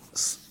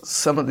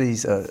 some of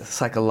these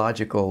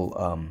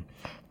psychological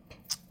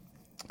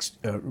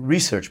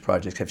research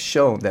projects have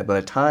shown that by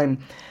the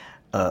time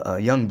a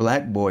young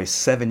black boy,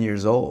 7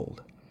 years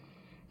old,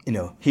 you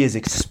know, he has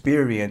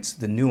experienced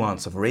the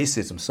nuance of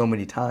racism so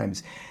many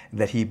times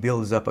that he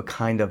builds up a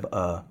kind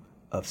of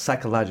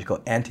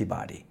psychological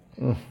antibody.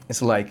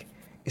 It's like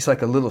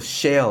a little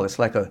shell. It's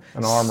like an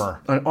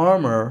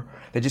armor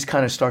that just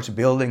kind of starts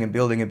building and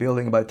building and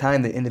building. And by the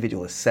time the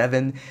individual is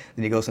 7,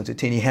 then he goes into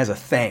 10, he has a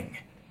thing.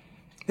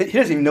 He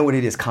doesn't even know what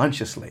it is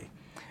consciously.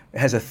 It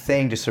has a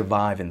thing to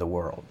survive in the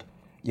world,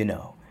 you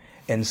know.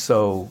 And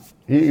so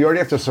you already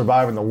have to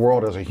survive in the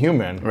world as a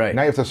human. Right.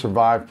 Now you have to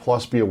survive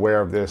plus be aware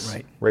of this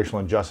racial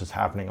injustice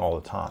happening all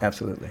the time.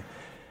 Absolutely.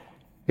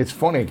 It's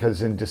funny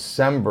because in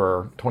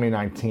December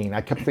 2019,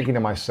 I kept thinking to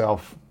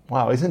myself,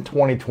 wow, isn't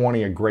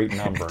 2020 a great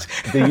number?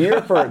 The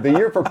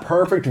year for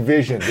perfect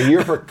vision, the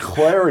year for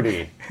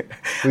clarity,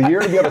 the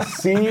year to be able to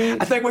see.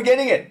 I think we're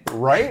getting it.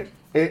 Right?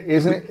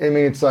 Isn't it? I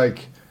mean, it's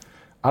like,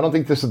 I don't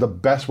think this is the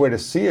best way to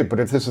see it, but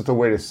if this is the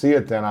way to see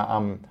it, then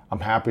I'm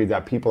happy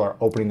that people are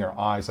opening their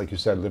eyes, like you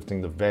said,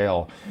 lifting the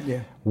veil.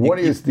 Yeah. What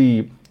is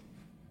the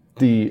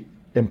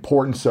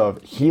importance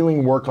of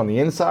healing work on the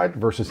inside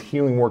versus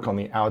healing work on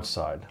the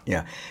outside?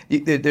 Yeah,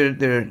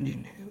 there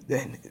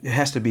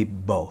has to be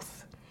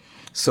both.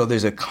 So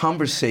there's a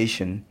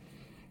conversation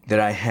that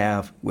I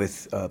have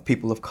with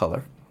people of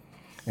color,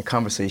 a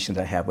conversation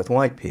that I have with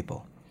white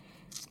people.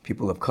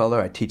 People of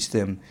color, I teach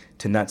them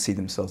to not see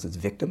themselves as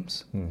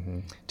victims,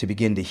 to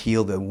begin to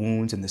heal the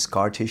wounds and the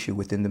scar tissue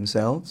within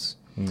themselves,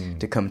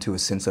 to come to a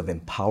sense of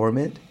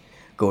empowerment,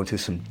 go into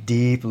some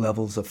deep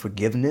levels of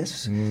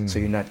forgiveness, so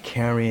you're not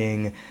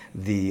carrying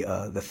the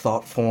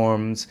thought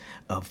forms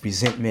of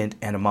resentment,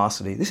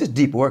 animosity. This is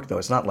deep work, though.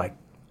 It's not like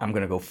I'm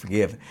going to go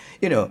forgive,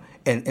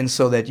 and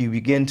so that you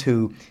begin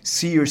to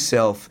see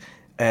yourself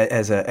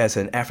as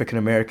an African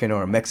American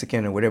or a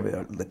Mexican or whatever,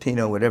 or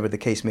Latino, whatever the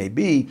case may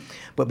be.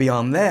 But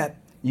beyond that,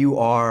 you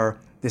are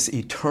this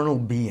eternal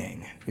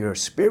being. You're a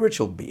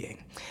spiritual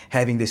being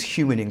having this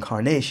human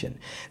incarnation.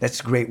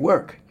 That's great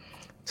work.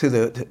 To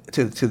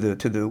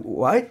the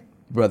white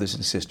brothers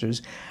and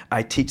sisters,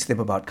 I teach them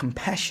about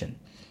compassion.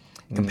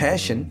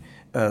 Compassion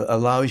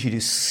allows you to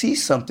see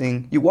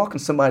something. You walk in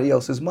somebody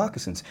else's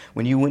moccasins.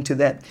 When we went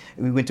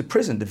to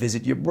prison to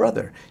visit your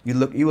brother. You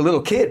were a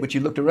little kid, but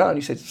you looked around and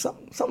you said,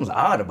 something's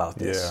odd about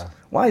this. Yeah.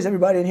 Why is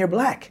everybody in here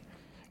black?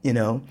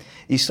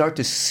 You start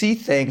to see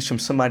things from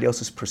somebody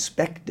else's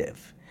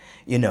perspective.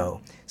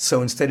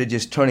 So instead of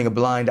just turning a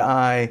blind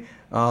eye,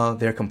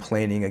 they're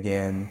complaining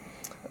again.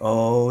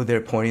 Oh,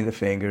 they're pointing the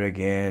finger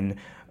again.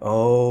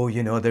 Oh,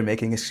 they're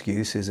making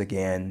excuses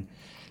again.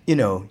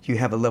 You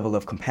have a level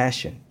of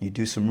compassion. You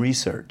do some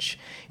research.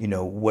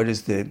 What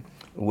is the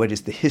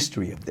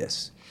history of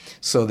this?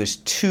 So there's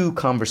two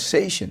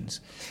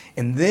conversations.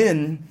 And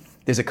then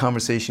there's a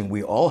conversation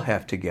we all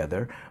have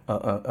together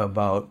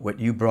about what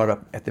you brought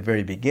up at the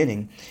very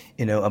beginning,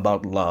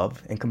 about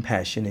love and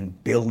compassion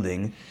and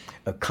building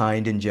a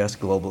kind and just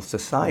global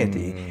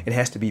society. It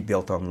has to be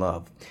built on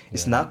love.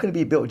 It's not going to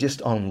be built just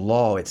on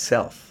law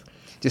itself.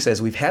 Just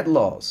as we've had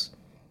laws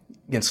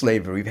against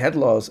slavery, we've had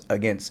laws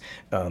against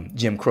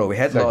Jim Crow, we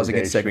had laws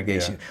against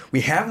segregation. Yeah.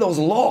 We have those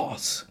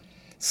laws.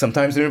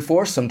 Sometimes they're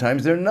enforced,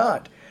 sometimes they're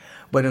not.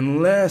 But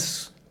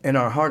unless in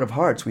our heart of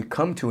hearts we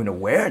come to an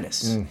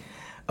awareness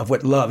of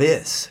what love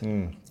is,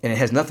 and it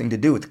has nothing to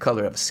do with the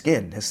color of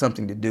skin, it has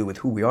something to do with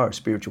who we are as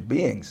spiritual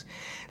beings,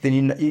 then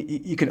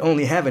you can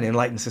only have an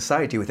enlightened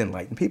society with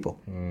enlightened people.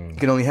 You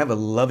can only have a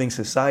loving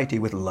society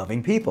with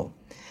loving people.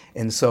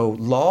 And so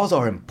laws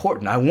are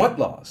important. I want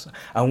laws.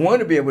 I want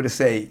to be able to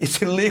say,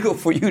 it's illegal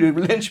for you to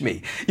lynch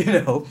me.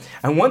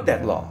 I want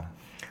that law.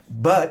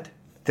 But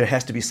there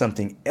has to be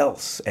something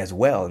else as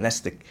well, and that's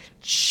the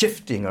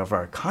shifting of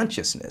our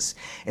consciousness.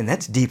 And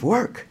that's deep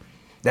work.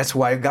 That's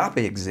why agape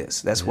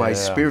exists. That's why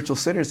spiritual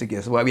centers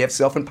exist. That's why we have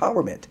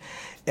self-empowerment.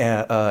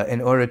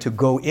 In order to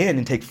go in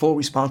and take full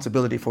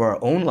responsibility for our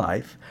own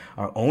life,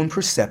 our own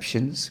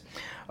perceptions,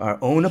 our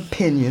own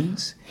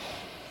opinions.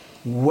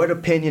 What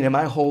opinion am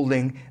I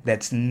holding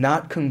that's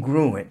not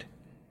congruent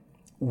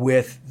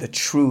with the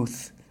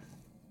truth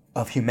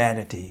of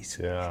humanity's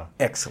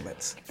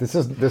excellence? This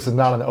is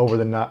not an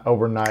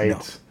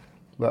overnight.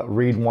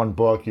 Read one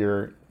book.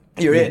 You're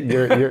in.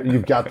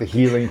 You've got the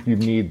healing you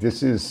need.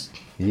 This is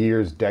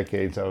years,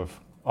 decades of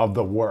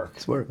the work.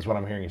 It's work. Is what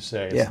I'm hearing you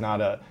say. It's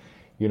not a.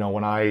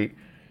 When I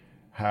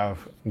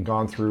have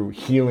gone through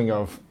healing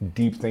of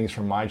deep things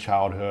from my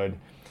childhood,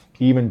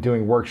 even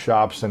doing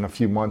workshops and a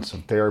few months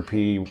of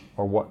therapy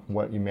or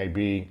what you may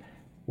be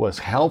was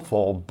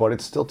helpful, but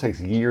it still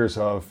takes years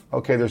of,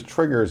 okay, there's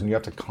triggers and you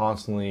have to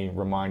constantly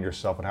remind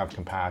yourself and have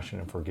compassion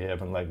and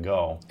forgive and let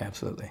go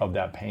of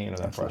that pain or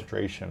that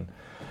frustration.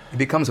 It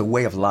becomes a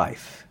way of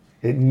life.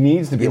 It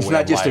needs to be a way of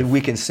life. It's not just a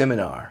weekend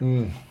seminar.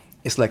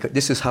 It's like,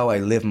 this is how I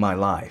live my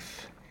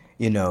life.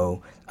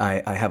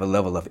 I have a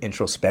level of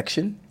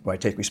introspection where I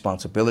take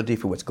responsibility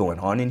for what's going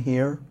on in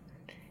here,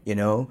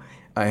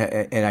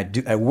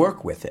 I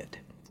work with it.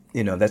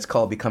 That's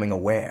called becoming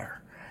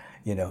aware,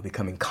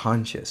 becoming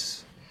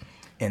conscious.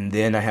 And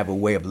then I have a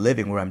way of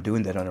living where I'm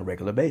doing that on a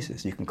regular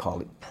basis. You can call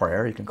it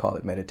prayer, you can call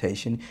it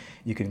meditation,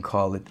 you can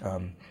call it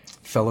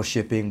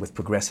fellowshipping with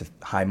progressive,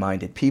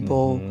 high-minded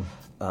people,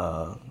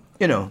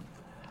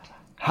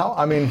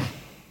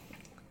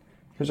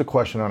 Here's a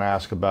question I want to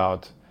ask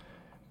about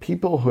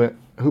people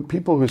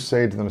who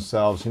say to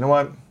themselves, you know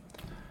what,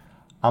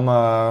 I'm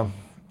a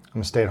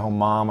stay-at-home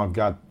mom, I've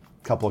got a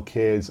couple of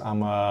kids,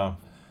 I'm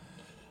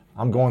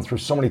going through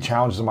so many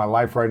challenges in my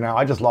life right now.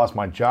 I just lost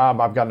my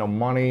job, I've got no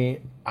money,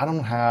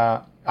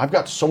 I've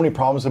got so many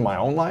problems in my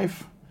own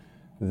life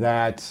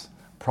that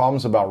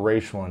problems about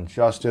racial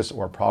injustice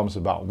or problems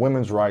about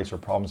women's rights or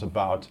problems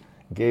about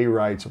gay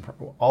rights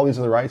or all these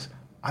other rights,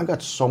 I've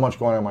got so much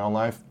going on in my own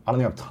life, I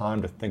don't even have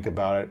time to think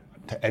about it,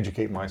 to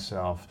educate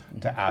myself,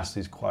 to ask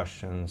these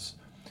questions.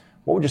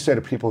 What would you say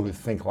to people who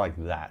think like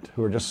that,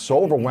 who are just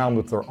so overwhelmed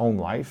with their own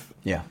life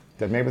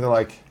that maybe they're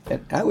like...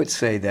 And I would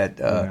say that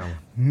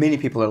many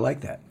people are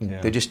like that.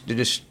 Yeah. They're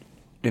just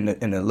in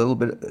a little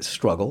bit of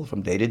struggle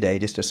from day to day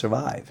just to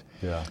survive.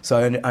 Yeah. So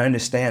I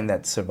understand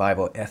that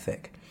survival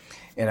ethic.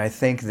 And I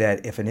think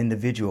that if an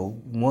individual,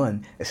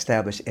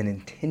 establish an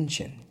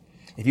intention,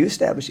 if you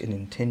establish an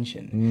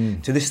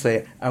intention to this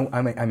say,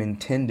 I'm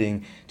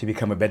intending to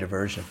become a better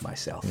version of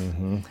myself.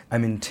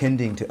 I'm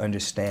intending to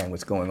understand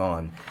what's going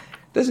on.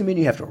 Doesn't mean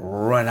you have to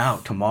run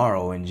out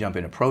tomorrow and jump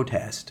in a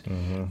protest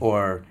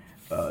or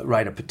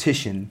write a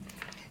petition.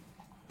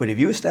 But if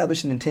you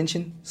establish an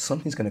intention,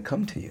 something's going to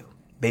come to you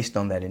based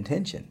on that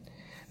intention.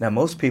 Now,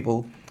 most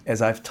people,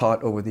 as I've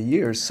taught over the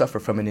years, suffer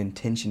from an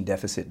intention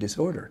deficit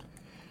disorder.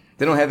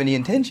 They don't have any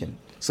intention.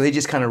 So they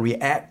just kind of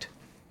react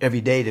every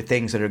day to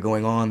things that are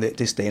going on that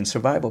they stay in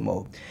survival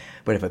mode.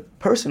 But if a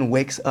person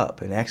wakes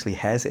up and actually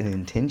has an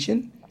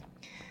intention,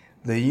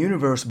 the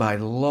universe by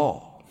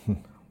law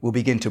will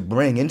begin to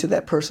bring into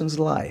that person's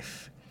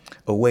life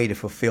a way to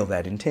fulfill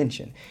that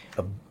intention.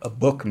 A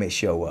book may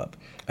show up.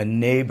 A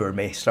neighbor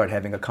may start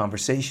having a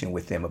conversation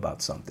with them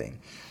about something.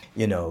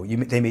 You know,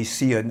 they may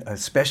see a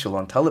special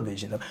on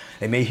television.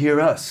 They may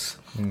hear us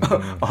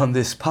on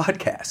this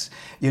podcast,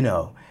 you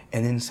know,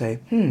 and then say,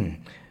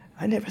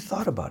 I never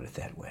thought about it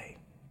that way.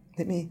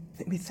 Let me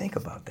think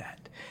about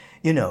that,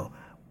 you know.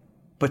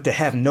 But to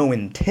have no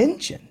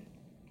intention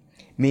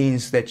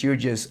means that you're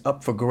just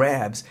up for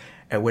grabs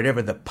at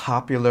whatever the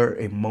popular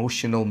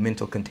emotional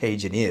mental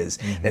contagion is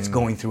that's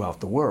going throughout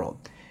the world.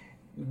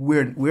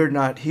 We're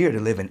not here to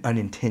live an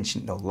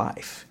unintentional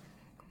life.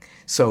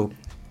 So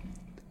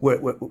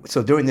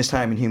so during this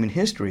time in human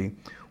history,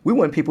 we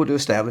want people to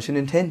establish an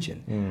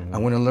intention. I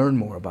want to learn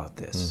more about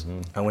this.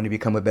 I want to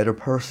become a better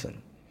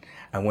person.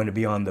 I want to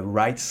be on the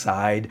right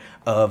side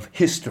of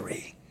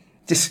history.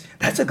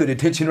 That's a good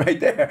intention right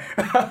there.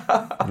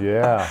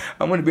 Yeah.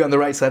 I want to be on the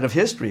right side of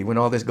history when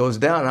all this goes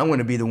down. I want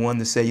to be the one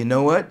to say, you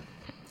know what?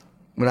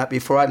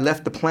 Before I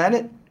left the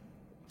planet,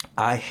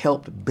 I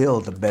helped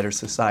build a better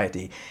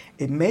society.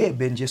 It may have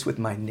been just with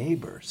my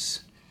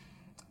neighbors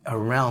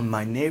around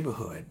my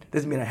neighborhood.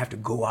 Doesn't mean I have to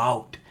go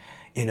out,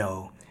 you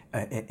know,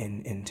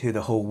 into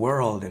the whole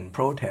world and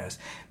protest.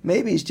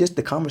 Maybe it's just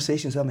the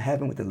conversations I'm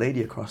having with the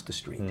lady across the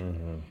street,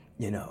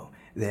 you know,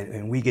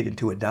 and we get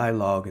into a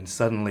dialogue and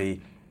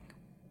suddenly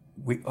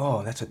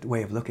that's a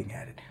way of looking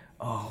at it.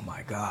 Oh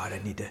my God, I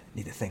need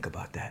to think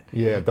about that.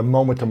 Yeah, the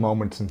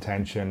moment-to-moment's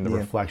intention, the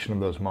reflection of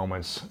those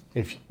moments.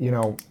 If you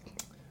know,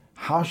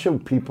 how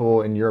should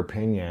people, in your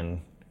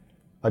opinion,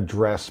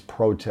 address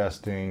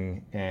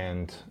protesting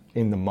and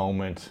in the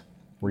moment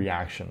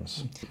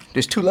reactions?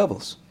 There's two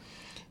levels.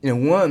 You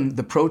know, one,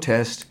 the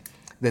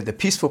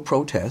peaceful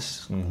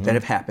protests that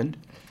have happened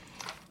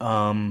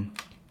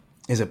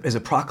is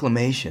a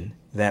proclamation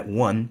that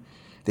one,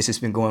 this has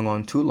been going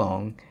on too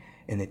long,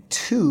 and that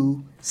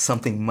two,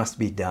 something must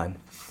be done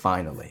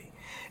finally.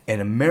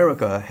 And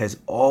America has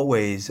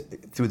always,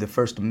 through the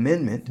First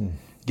Amendment,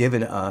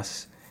 given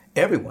us,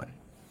 everyone,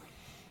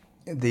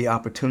 the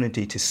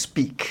opportunity to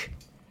speak.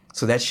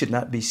 So that should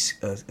not be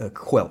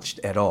quelched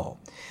at all.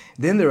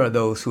 Then there are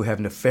those who have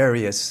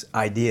nefarious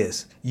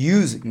ideas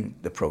using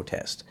the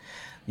protest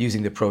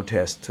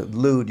to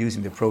loot,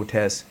 using the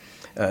protest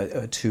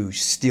to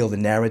steal the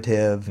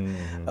narrative,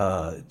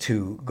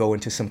 to go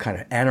into some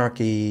kind of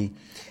anarchy.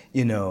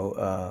 You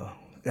know,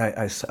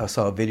 I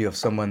saw a video of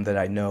someone that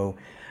I know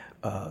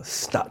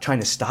trying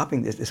to stop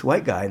this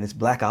white guy in this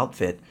black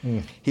outfit.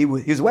 He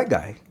was a white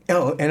guy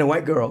and a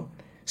white girl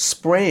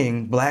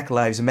spraying Black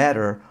Lives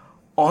Matter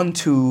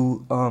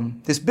onto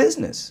this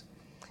business.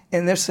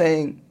 And they're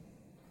saying,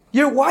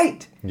 you're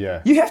white.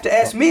 Yeah. You have to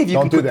ask me if you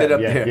can put that up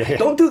there. Yeah.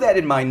 Don't do that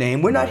in my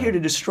name. We're not here to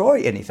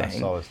destroy anything. I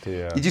saw this too,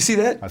 yeah. Did you see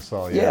that? I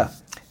saw, yeah.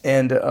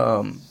 And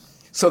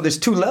so there's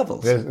two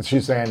levels.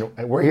 She's saying,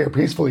 we're here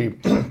peacefully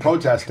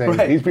protesting.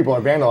 Right. These people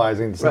are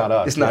vandalizing. It's not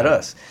us. It's not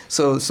us.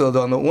 So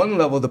on the one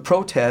level, the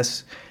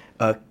protests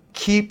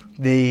keep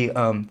the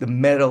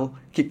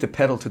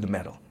pedal to the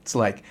metal. It's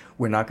like,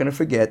 we're not going to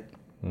forget,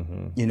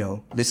 you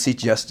know, let's see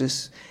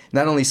justice.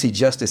 Not only see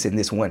justice in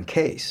this one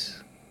case,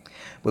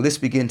 but let's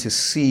begin to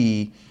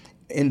see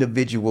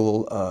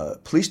individual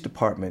police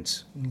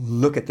departments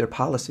look at their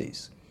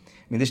policies. I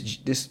mean,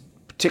 this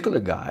particular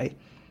guy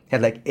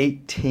had like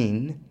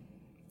 18,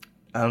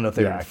 I don't know if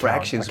they're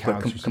infractions,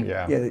 but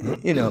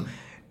you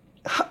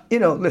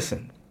know,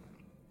 listen,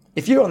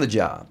 if you're on the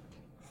job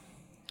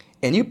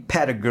and you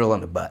pat a girl on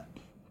the butt,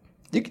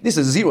 this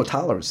is zero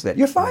tolerance to that.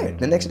 You're fired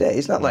the next day.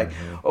 It's not like,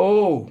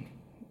 oh,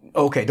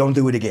 okay, don't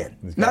do it again.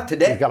 Not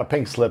today. He's got a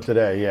pink slip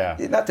today, yeah.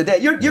 Not today.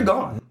 You're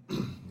gone.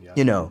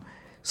 You know.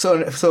 So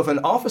if an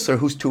officer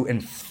who's to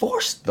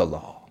enforce the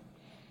law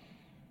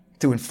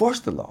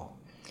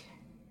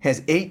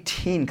has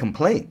 18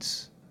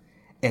 complaints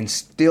and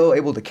still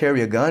able to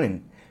carry a gun,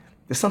 and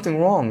there's something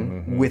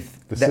wrong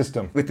with the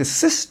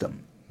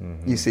system.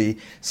 You see,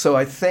 so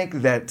I think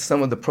that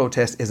some of the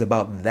protest is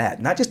about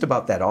that, not just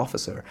about that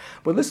officer,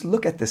 but let's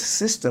look at the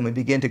system and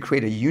begin to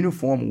create a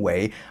uniform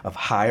way of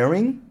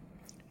hiring,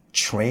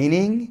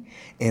 training,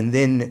 and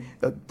then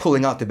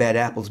pulling out the bad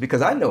apples,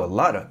 because I know a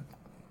lot of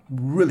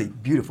really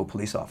beautiful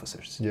police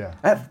officers. Yeah.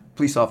 I have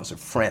police officer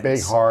friends.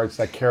 Big hearts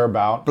that care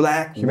about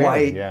black,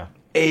 white,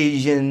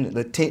 Asian,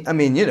 Latino. I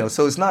mean, you know,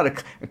 so it's not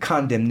a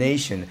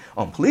condemnation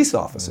on police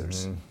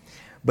officers.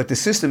 But the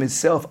system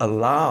itself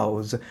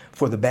allows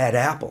for the bad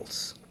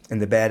apples and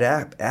the bad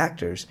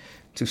actors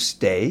to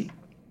stay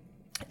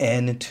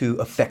and to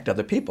affect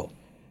other people.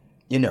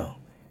 You know,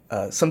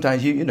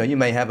 sometimes you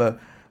may have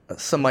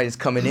somebody that's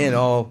coming in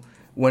all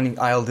wanting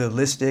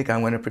idealistic. I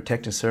want to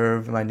protect and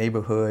serve my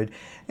neighborhood,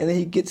 and then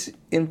he gets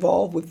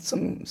involved with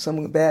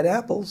some bad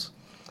apples,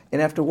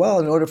 and after a while,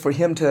 in order for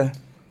him to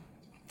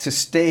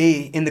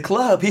stay in the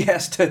club, he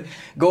has to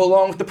go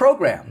along with the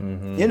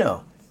program. You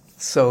know.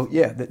 So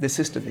yeah, the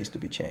system needs to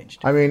be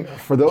changed. I mean,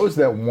 for those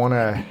that want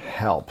to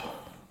help,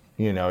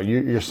 you know,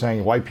 you're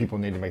saying white people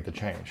need to make the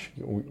change.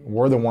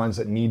 We're the ones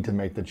that need to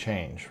make the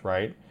change,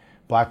 right?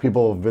 Black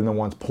people have been the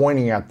ones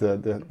pointing at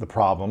the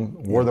problem.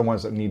 We're the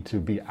ones that need to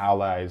be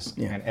allies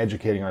and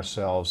educating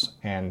ourselves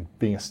and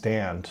being a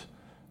stand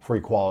for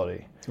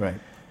equality. Right.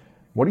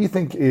 What do you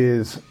think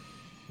is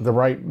the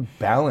right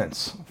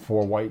balance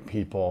for white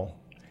people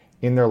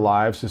in their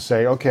lives to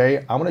say,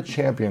 okay, I'm going to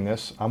champion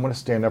this. I'm going to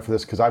stand up for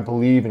this because I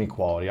believe in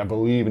equality. I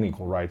believe in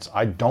equal rights.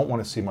 I don't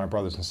want to see my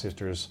brothers and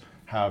sisters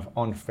have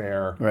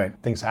unfair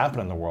things happen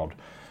in the world.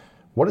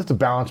 What is the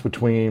balance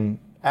between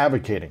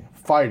advocating,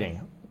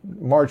 fighting,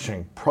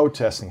 marching,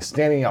 protesting,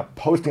 standing up,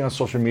 posting on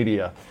social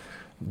media,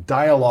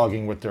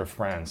 dialoguing with their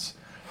friends,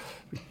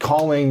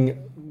 calling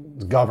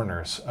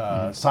governors,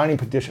 signing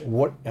petitions?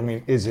 What, I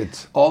mean, is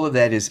it? All of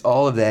that is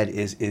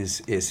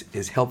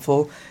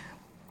helpful.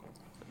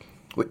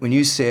 When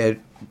you said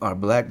our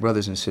black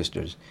brothers and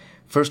sisters,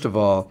 first of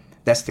all,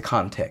 that's the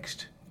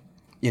context.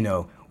 You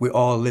know, we're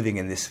all living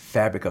in this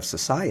fabric of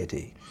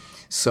society.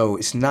 So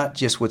it's not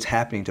just what's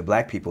happening to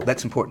black people.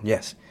 That's important,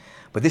 yes.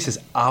 But this is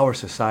our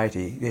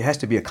society. There has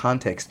to be a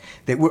context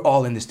that we're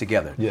all in this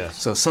together.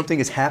 Yes. So something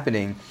is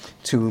happening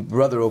to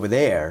brother over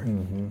there.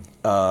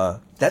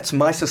 That's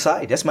my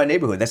society. That's my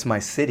neighborhood. That's my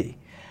city.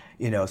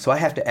 You know, so I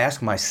have to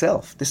ask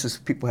myself,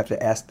 people have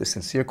to ask the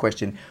sincere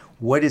question,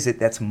 what is it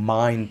that's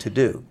mine to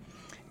do?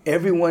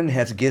 Everyone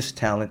has gifts,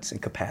 talents,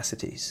 and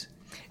capacities.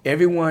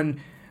 Everyone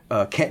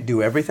can't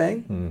do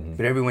everything,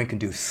 but everyone can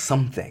do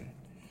something.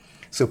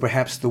 So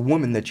perhaps the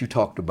woman that you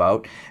talked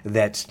about,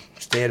 that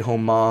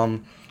stay-at-home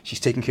mom, she's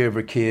taking care of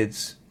her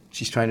kids,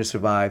 she's trying to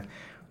survive,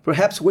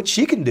 perhaps what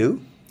she can do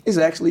is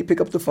actually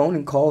pick up the phone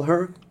and call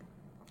her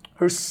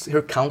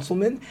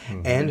councilman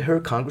and her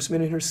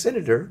congressman and her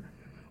senator,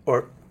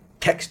 or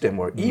text them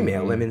or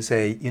email them and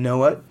say, you know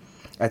what?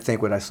 I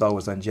think what I saw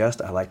was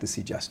unjust. I like to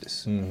see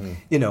justice.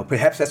 You know,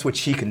 perhaps that's what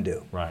she can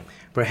do. Right.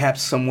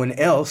 Perhaps someone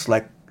else,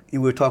 like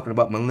you were talking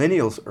about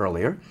millennials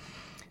earlier,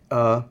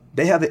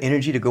 they have the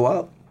energy to go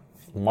out.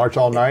 March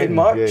all night. And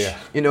march.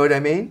 You know what I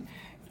mean?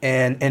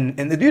 And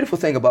the beautiful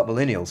thing about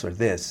millennials are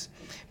this,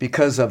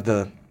 because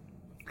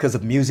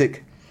of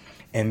music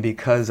and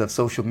because of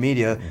social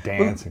media.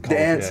 Dance and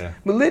culture.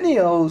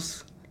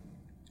 Millennials,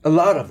 a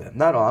lot of them,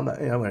 not all,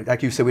 you know,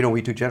 like you said, we don't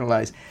need to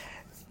generalize.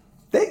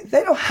 They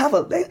don't have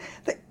the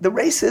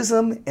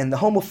racism and the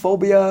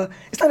homophobia.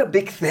 It's not a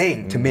big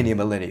thing to many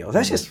millennials.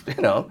 That's just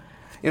you know,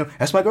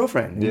 that's my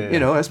girlfriend. You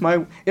know, that's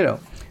my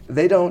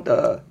They don't.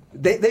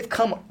 They've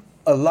come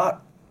a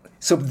lot,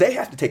 so they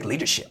have to take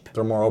leadership.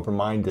 They're more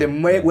open-minded.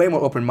 They're way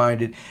more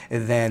open-minded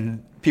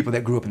than people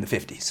that grew up in the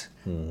 50s.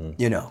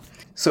 You know,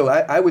 so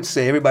I would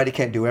say everybody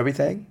can't do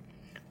everything,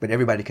 but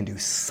everybody can do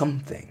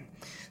something.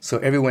 So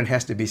everyone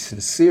has to be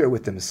sincere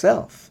with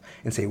themselves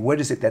and say, what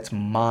is it that's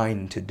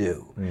mine to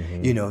do?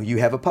 You know, you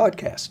have a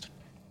podcast.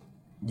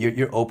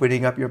 You're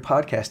opening up your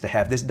podcast to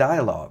have this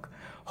dialogue.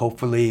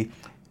 Hopefully,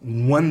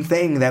 one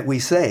thing that we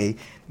say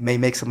may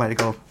make somebody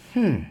go,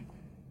 let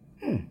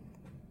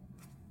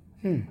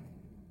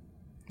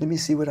me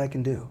see what I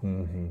can do.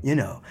 You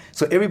know,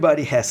 so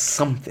everybody has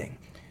something.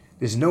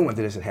 There's no one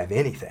that doesn't have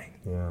anything.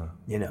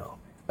 You know,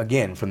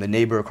 again, from the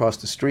neighbor across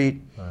the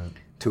street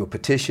to a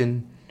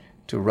petition,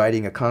 to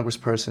writing a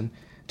congressperson,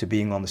 to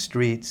being on the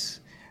streets,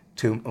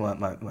 to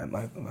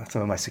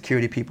some of my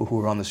security people who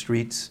are on the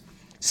streets,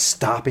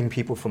 stopping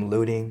people from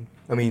looting.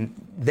 I mean,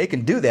 they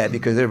can do that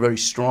because they're very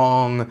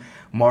strong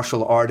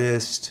martial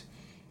artists,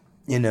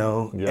 you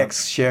know,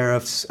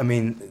 ex-sheriffs. I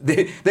mean,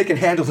 they can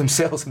handle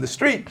themselves in the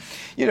street,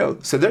 you know.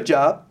 So their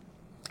job,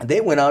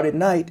 they went out at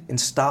night and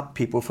stopped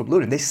people from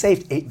looting. They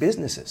saved 8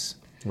 businesses.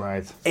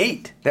 Right.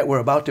 8 that were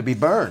about to be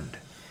burned.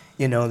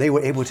 You know, they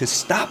were able to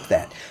stop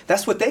that.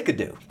 That's what they could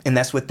do, and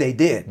that's what they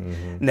did.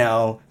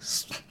 Now,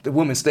 the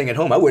woman staying at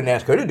home, I wouldn't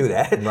ask her to do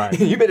that. Right.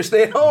 You better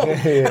stay at home.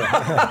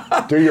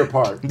 Do your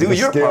part. Do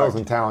your skills part.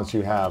 And talents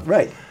you have.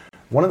 Right.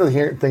 One of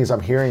the things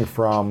I'm hearing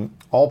from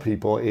all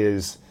people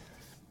is,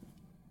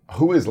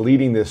 who is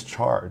leading this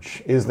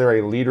charge? Is there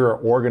a leader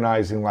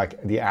organizing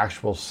like the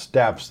actual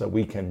steps that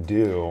we can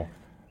do,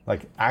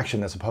 like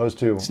action as opposed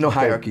to? There's no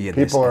hierarchy in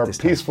this. People are this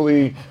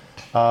peacefully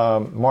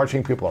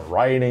marching, people are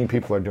rioting,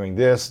 people are doing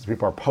this,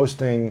 people are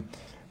posting.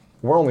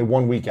 We're only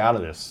 1 week out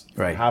of this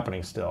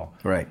happening still.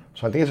 Right.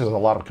 So I think there's a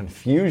lot of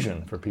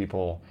confusion for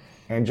people,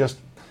 and just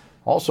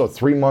also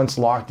 3 months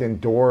locked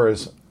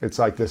indoors. It's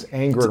like this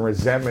anger and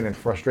resentment and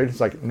frustration. It's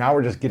like now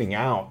we're just getting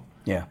out.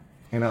 Yeah.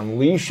 And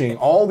unleashing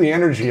all the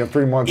energy of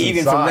 3 months Even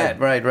inside. from that,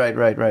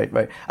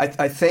 right.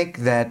 I think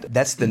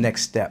that's the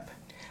next step.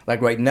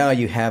 Like right now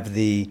you have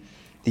the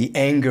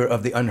anger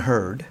of the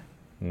unheard,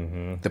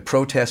 the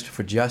protest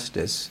for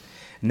justice.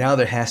 Now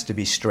there has to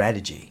be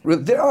strategy.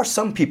 There are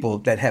some people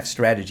that have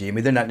strategy. I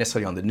mean, they're not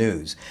necessarily on the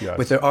news,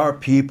 but there are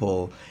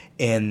people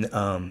in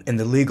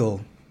the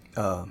legal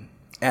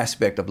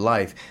aspect of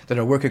life that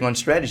are working on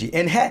strategy.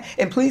 And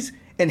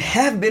and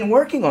have been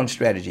working on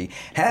strategy,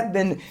 have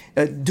been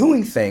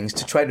doing things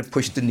to try to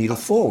push the needle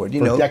forward.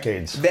 For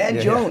decades. Van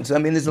Jones. I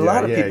mean, there's a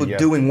lot of people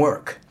doing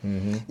work.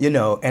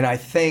 And I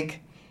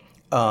think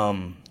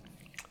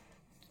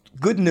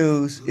good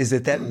news is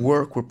that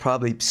work will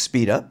probably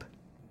speed up.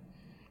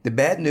 The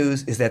bad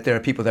news is that there are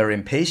people that are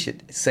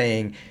impatient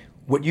saying,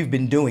 what you've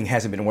been doing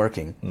hasn't been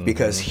working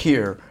because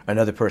here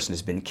another person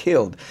has been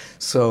killed.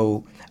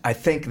 So I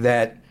think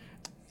that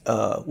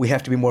we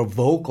have to be more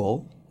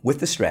vocal with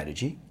the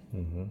strategy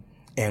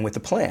and with the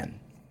plan.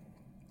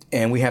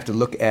 And we have to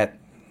look at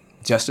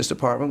Justice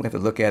Department. We have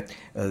to look at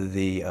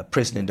the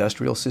prison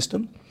industrial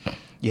system.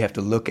 You have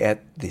to look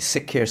at the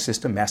sick care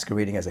system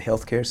masquerading as a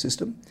health care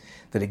system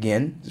that,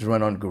 again, is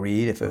run on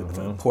greed. If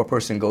a poor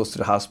person goes to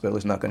the hospital,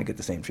 is not going to get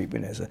the same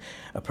treatment as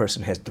a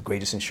person who has the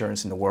greatest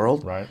insurance in the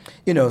world. Right.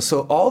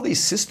 So all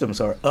these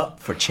systems are up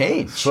for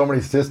change. So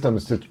many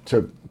systems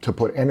to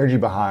put energy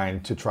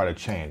behind to try to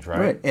change, right?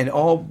 Right, and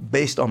all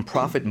based on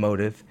profit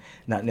motive,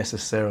 not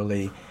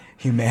necessarily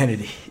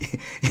humanity.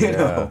 you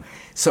know.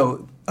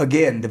 So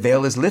again, the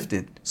veil is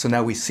lifted. So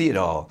now we see it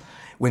all.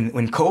 When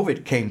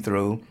COVID came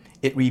through,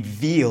 it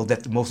revealed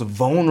that the most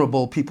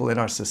vulnerable people in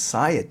our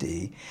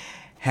society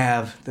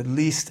have the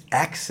least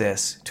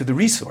access to the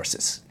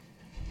resources.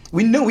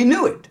 We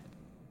knew it,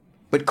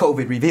 but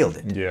COVID revealed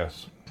it.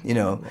 Yes.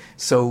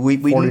 So we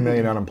 40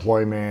 million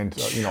unemployment,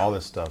 all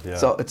this stuff. Yeah.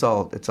 So it's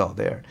all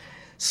there.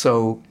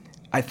 So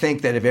I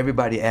think that if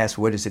everybody asks,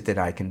 what is it that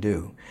I can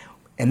do?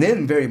 And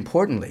then very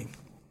importantly,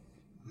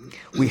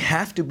 we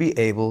have to be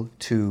able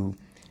to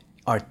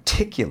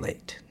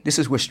articulate. This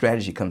is where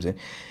strategy comes in.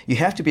 You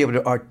have to be able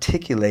to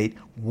articulate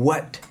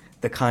what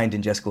the kind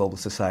and just global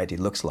society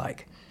looks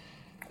like,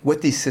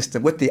 what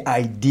the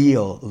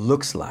ideal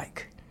looks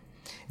like.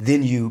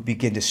 Then you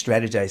begin to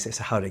strategize as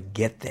to how to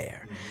get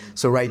there.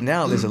 So right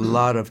now, there's a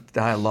lot of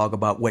dialogue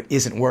about what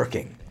isn't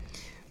working.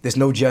 There's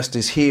no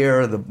justice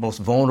here, the most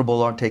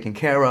vulnerable aren't taken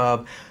care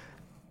of.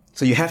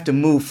 So you have to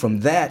move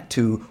from that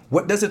to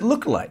what does it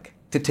look like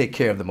to take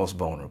care of the most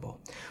vulnerable?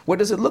 What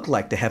does it look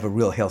like to have a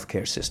real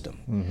healthcare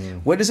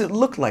system? What does it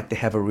look like to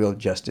have a real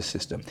justice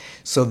system?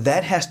 So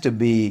that has to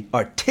be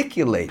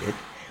articulated.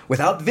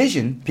 Without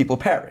vision, people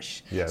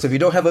perish. Yes. So if you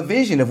don't have a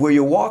vision of where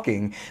you're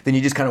walking, then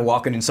you're just kind of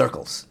walking in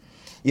circles.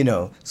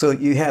 So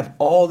you have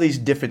all these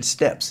different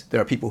steps.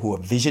 There are people who are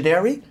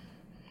visionary,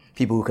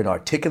 people who can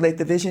articulate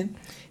the vision,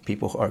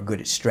 people who are good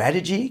at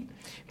strategy,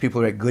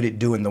 people who are good at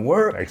doing the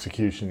work.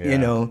 Execution,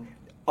 yeah.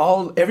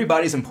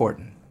 Everybody's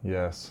important.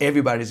 Yes.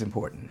 Everybody's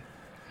important.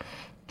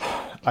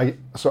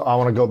 So I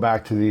want to go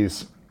back to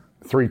these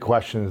 3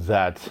 questions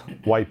that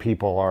white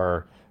people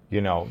are,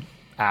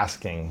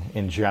 asking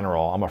in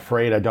general. I'm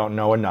afraid I don't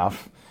know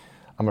enough.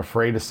 I'm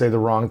afraid to say the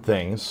wrong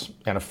things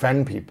and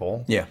offend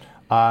people. Yeah.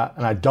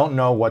 And I don't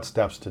know what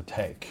steps to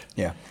take.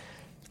 Yeah.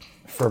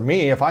 For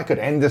me, if I could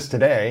end this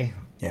today,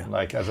 Yeah.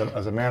 like as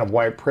a man of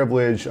white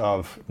privilege,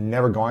 of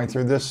never going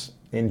through this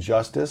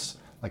injustice,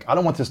 I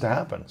don't want this to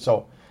happen.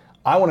 So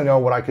I want to know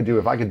what I could do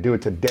if I could do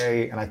it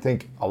today. And I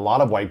think a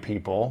lot of white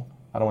people,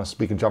 I don't want to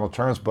speak in general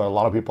terms, but a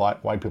lot of people,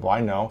 white people I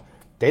know,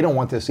 they don't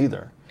want this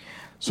either.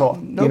 So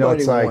nobody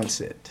it's like,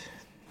 wants it.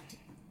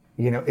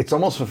 It's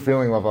almost a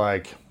feeling of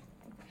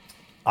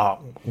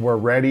we're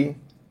ready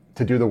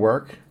to do the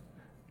work.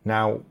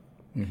 Now,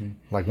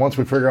 once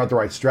we figure out the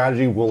right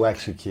strategy, we'll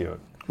execute.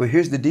 Well,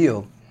 here's the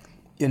deal.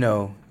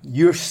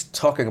 You're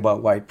talking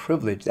about white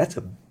privilege. That's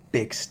a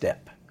big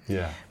step.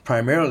 Yeah.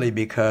 Primarily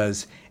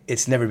because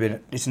it's never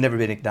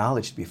been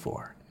acknowledged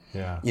before.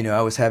 Yeah.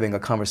 I was having a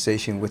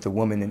conversation with a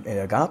woman in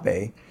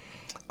Agape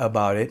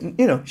about it.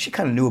 And, she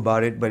kind of knew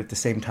about it, but at the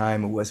same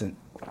time, it wasn't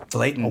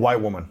blatant. A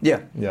white woman. Yeah.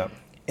 Yeah.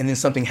 And then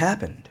something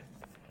happened.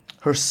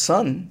 Her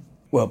son,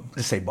 well,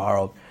 let's say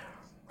borrowed,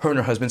 her and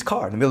her husband's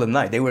car in the middle of the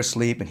night. They were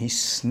asleep, and he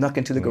snuck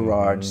into the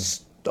garage,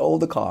 stole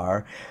the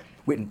car,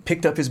 went and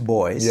picked up his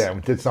boys. Yeah,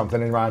 did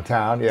something around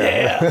town.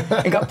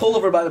 Yeah. And got pulled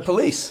over by the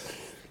police.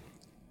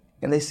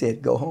 And they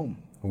said, go home.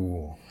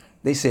 Ooh.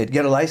 They said,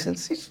 get a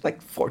license? He's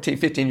like 14,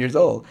 15 years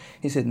old.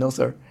 He said, no,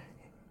 sir.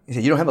 He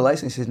said, you don't have a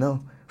license? He said,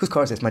 no. Whose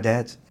car is this? My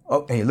dad's.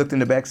 Oh, and he looked in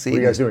the back seat. What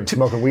are you guys doing,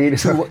 smoking weed?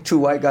 Two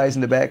white guys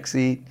in the back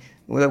seat,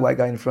 with a white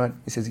guy in front.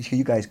 He says,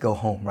 you guys go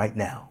home right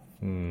now.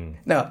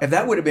 Now, if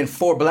that would have been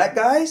 4 black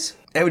guys,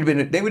 they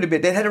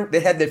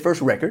had their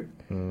first record,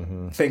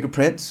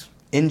 fingerprints,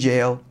 in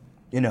jail,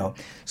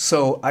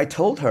 So I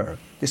told her,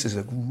 this is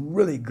a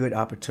really good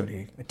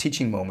opportunity, a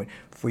teaching moment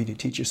for you to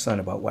teach your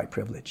son about white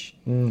privilege.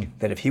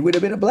 That if he would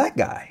have been a black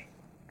guy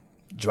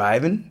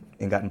driving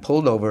and gotten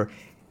pulled over,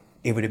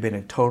 it would have been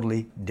a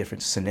totally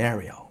different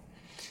scenario.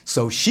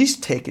 So she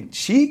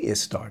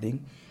is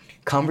starting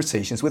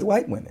conversations with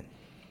white women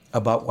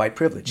about white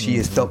privilege. She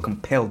has felt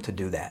compelled to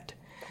do that,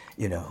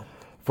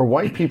 For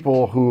white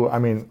people who,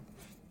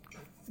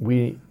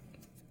 we,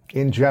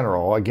 in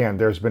general, again,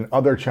 there's been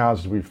other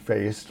challenges we've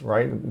faced,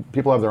 right?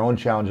 People have their own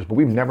challenges, but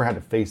we've never had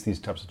to face these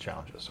types of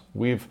challenges.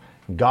 We've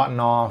gotten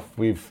off,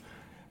 we've,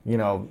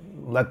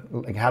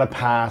 had a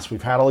pass,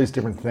 we've had all these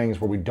different things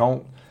where we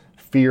don't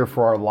fear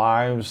for our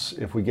lives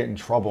if we get in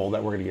trouble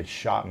that we're going to get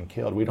shot and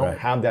killed. We don't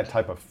have that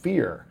type of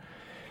fear.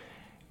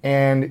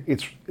 And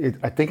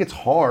I think it's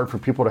hard for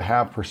people to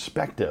have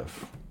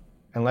perspective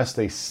unless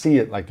they see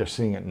it like they're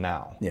seeing it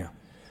now. Yeah.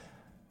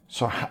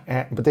 So,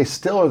 but they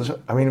still,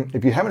 I mean,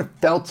 if you haven't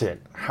felt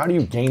it, how do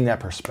you gain that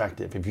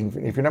perspective? If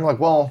you're never like,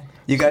 well,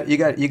 you got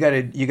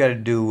to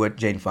do what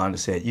Jane Fonda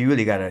said. You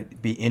really got to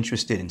be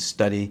interested in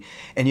study,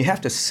 and you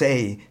have to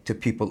say to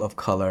people of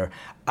color,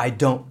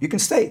 you can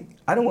say,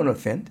 I don't want to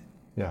offend,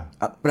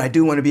 but I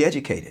do want to be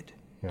educated.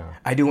 Yeah.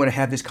 I do want to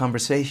have this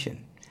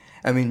conversation.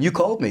 I mean, you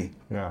called me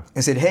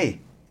and said, hey,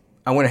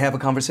 I want to have a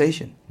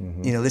conversation.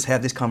 Mm-hmm. Let's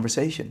have this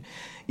conversation.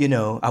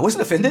 I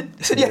wasn't offended.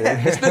 I said,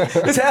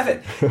 let's have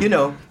it.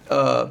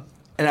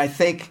 And I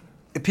think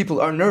people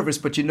are nervous,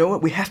 but you know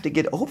what? We have to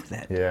get over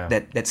that,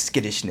 that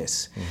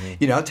skittishness.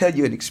 Mm-hmm. I'll tell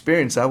you an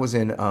experience. I was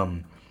in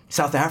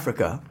South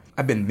Africa.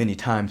 I've been many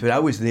times, but I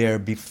was there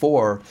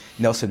before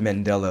Nelson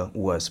Mandela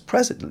was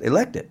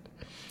elected.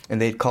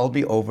 And they called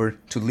me over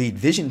to lead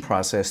vision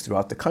process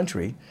throughout the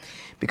country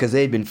because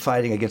they had been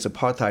fighting against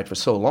apartheid for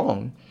so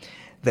long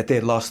that they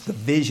had lost the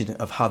vision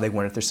of how they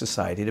wanted their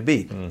society to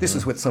be. Mm-hmm. This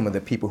is what some of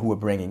the people who were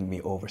bringing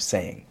me over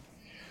saying.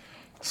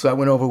 So I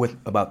went over with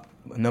about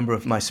a number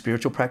of my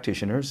spiritual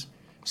practitioners,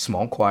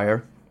 small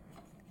choir,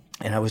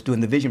 and I was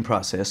doing the vision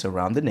process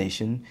around the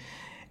nation.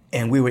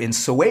 And we were in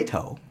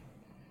Soweto,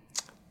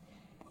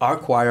 our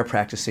choir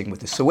practicing with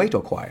the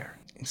Soweto choir.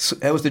 So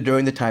that was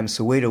during the time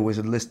Soweto was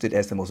listed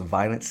as the most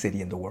violent city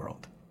in the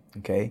world,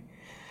 okay?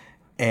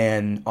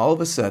 And all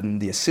of a sudden,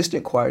 the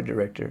assistant choir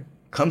director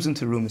comes into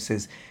the room and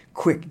says,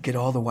 quick, get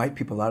all the white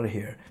people out of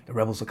here. The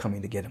rebels are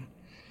coming to get them.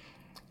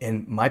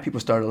 And my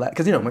people started laughing,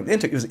 because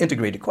it was an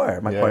integrated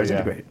choir. My choir is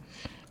integrated.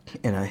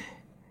 And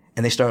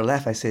they started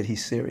laughing. I said,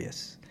 he's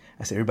serious.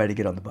 I said, everybody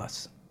get on the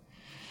bus.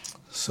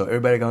 So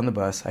everybody got on the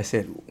bus. I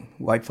said,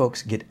 white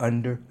folks, get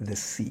under the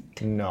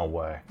seat. No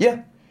way.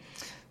 Yeah.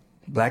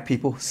 Black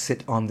people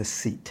sit on the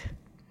seat.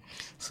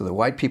 So the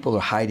white people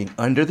are hiding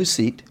under the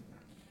seat.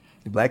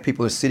 The black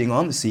people are sitting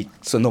on the seat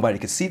so nobody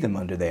could see them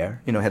under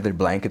there. Have their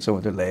blankets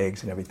over their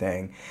legs and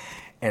everything.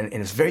 And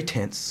it's very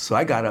tense. So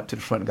I got up to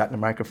the front and got in the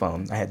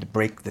microphone. I had to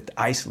break the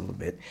ice a little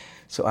bit.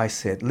 So I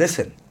said,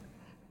 listen,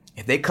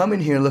 if they come in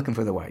here looking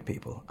for the white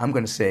people, I'm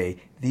going to say,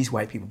 these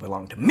white people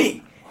belong to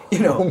me.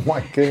 Oh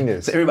my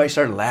goodness. So everybody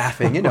started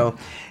laughing,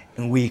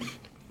 And we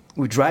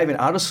were driving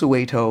out of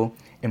Soweto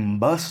in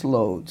bus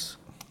loads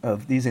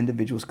of these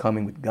individuals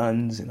coming with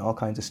guns and all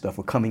kinds of stuff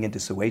were coming into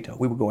Soweto.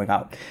 We were going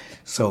out.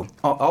 So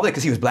all that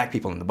because he was black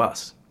people in the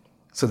bus.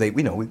 So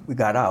we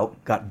got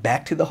out, got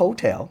back to the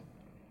hotel,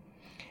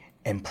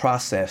 and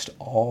processed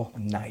all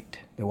night.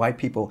 The white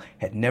people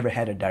had never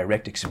had a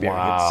direct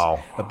experience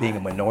of being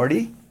a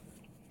minority,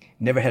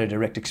 never had a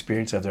direct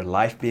experience of their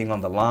life being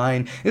on the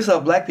line. This is how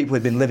black people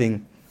had been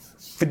living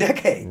for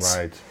decades.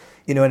 Right.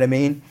 You know what I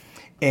mean?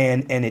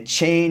 And it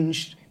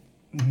changed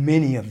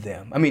many of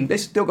them. I mean, they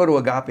still go to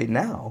Agape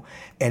now,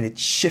 and it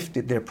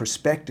shifted their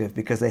perspective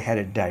because they had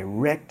a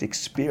direct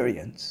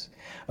experience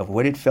of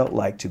what it felt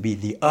like to be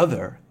the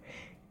other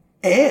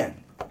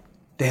and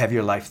to have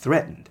your life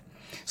threatened.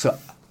 So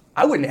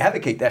I wouldn't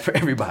advocate that for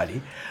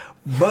everybody,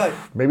 but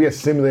maybe a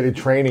simulated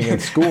training in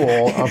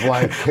school of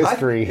like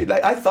history.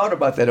 I thought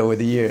about that over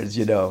the years,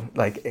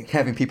 like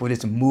having people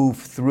just move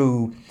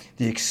through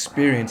the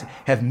experience,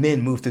 have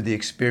men move through the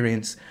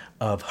experience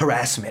of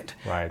harassment,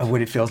 of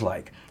what it feels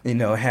like.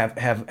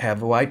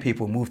 Have white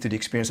people move through the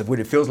experience of what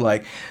it feels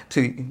like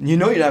to, you're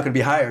not going to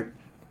be hired.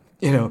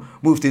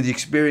 Move through the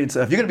experience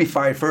of, you're going to be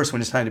fired first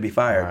when it's time to be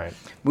fired. Right.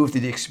 Move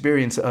through the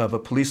experience of a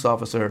police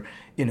officer,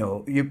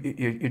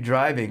 you're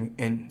driving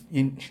and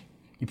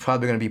you're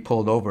probably going to be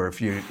pulled over if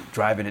you're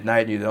driving at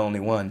night and you're the only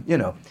one,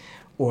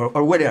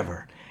 or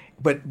whatever.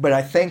 But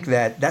I think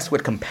that's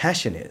what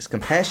compassion is.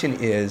 Compassion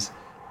is,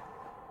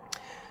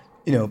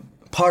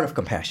 part of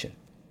compassion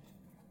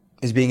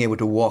is being able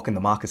to walk in the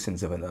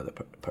moccasins of another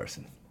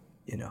person,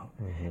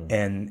 mm-hmm.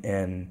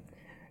 and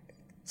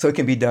so it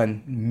can be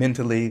done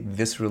mentally,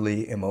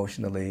 viscerally,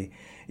 emotionally.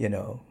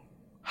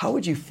 How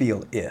would you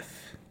feel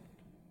if?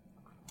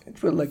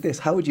 It's really like this.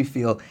 How would you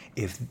feel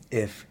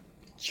if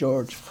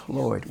George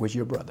Floyd was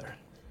your brother?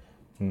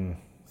 Mm.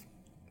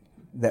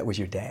 That was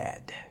your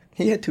dad.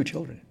 He had 2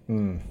 children.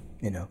 Mm.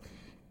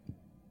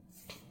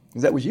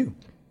 That was you.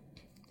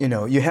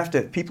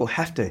 People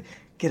have to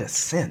get a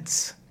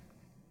sense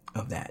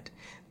of that.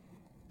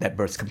 That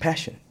births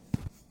compassion.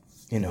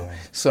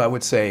 So I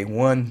would say,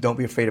 1, don't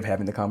be afraid of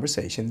having the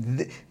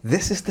conversation.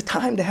 This is the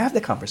time to have the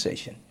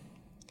conversation.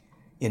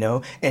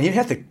 And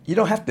you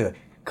don't have to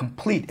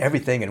complete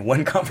everything in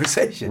one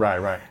conversation.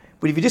 Right.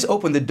 But if you just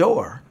open the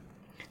door,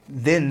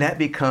 then that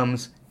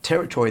becomes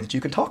territory that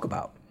you can talk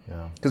about.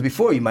 Because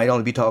before you might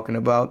only be talking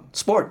about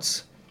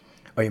sports,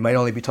 or you might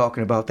only be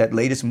talking about that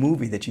latest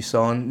movie that you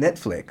saw on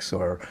Netflix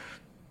or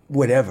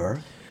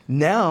whatever.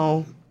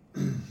 Now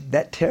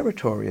that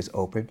territory is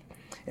open,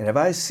 and if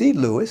I see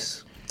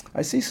Lewis,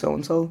 I see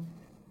so-and-so,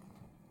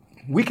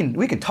 we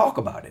can talk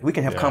about it. We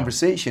can have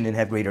conversation and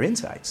have greater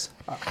insights.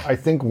 I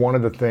think one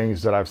of the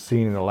things that I've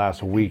seen in the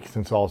last week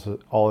since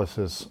all this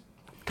has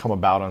come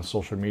about on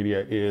social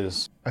media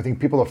is I think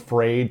people who are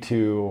afraid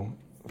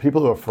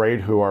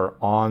who are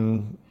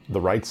on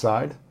the right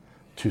side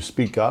to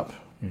speak up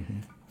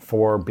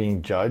for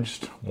being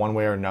judged one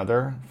way or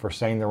another, for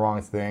saying the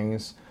wrong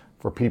things,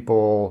 for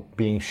people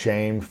being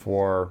shamed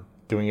for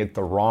doing it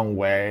the wrong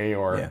way,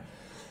 or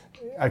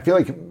I feel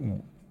like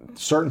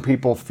certain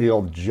people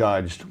feel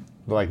judged,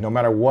 like no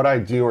matter what I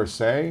do or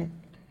say,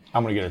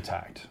 I'm going to get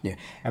attacked. Yeah.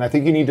 And I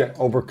think you need to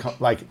overcome,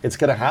 like, it's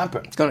going to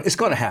happen. It's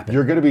going to happen.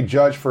 You're going to be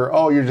judged for,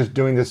 oh, you're just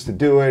doing this to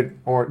do it,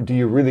 or do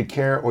you really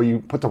care, or you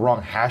put the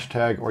wrong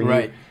hashtag, or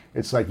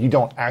it's like you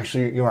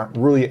aren't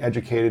really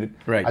educated.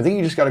 Right. I think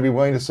you just got to be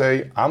willing to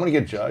say, I'm going to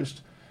get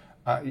judged.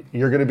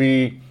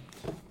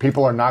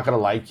 People are not going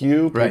to like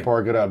you. People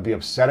are going to be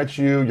upset at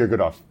you. You're going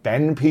to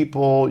offend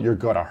people. You're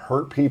going to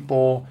hurt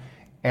people.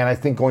 And I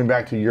think going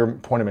back to your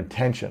point of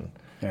intention,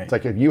 it's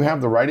like if you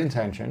have the right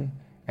intention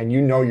and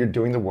you know you're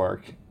doing the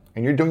work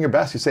and you're doing your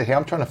best, you say, hey,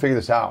 I'm trying to figure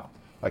this out.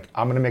 Like,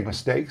 I'm going to make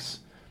mistakes,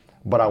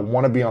 but I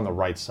want to be on the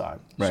right side.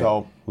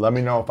 So let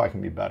me know if I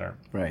can be better.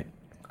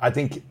 I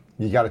think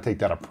you got to take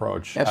that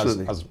approach.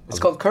 Absolutely. It's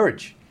called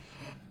courage.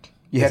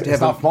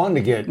 It's not fun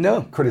to get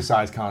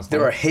criticized constantly.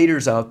 There are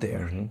haters out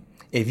there.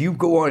 If you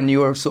go on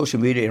your social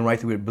media and write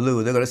the word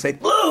blue, they're going to say,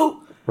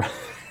 blue!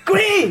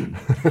 Green!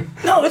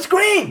 No, it's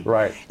green!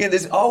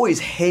 There's always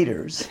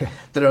haters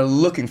that are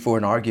looking for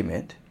an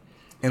argument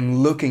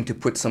and looking to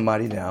put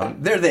somebody down.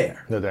 They're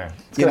there.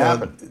 It's going to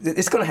happen.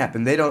 It's going to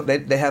happen.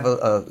 They have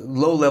a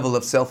low level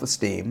of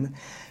self-esteem.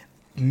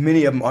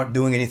 Many of them aren't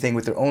doing anything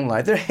with their own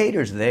life. There are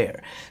haters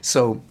there.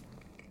 So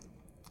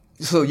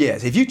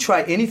yes, if you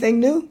try anything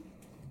new,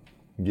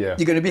 you're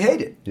going to be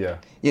hated.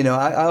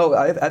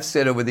 I've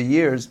said over the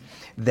years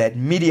that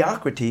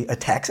mediocrity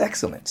attacks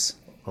excellence.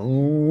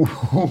 Ooh.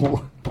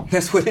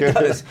 That's what it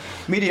does.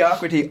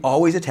 Mediocrity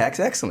always attacks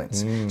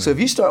excellence. So if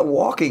you start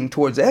walking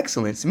towards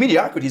excellence,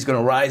 mediocrity is going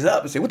to rise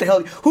up and say, what the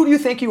hell, who do you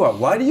think you are?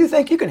 Why do you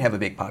think you can have a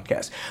big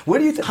podcast?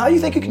 How do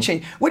you think you can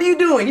change? What are you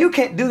doing? You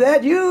can't do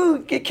that.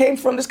 You came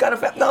from this kind of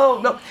family.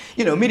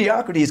 No.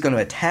 Mediocrity is going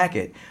to attack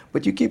it,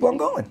 but you keep on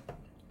going.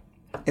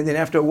 And then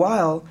after a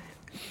while,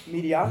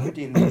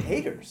 mediocrity and the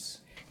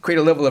haters create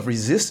a level of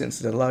resistance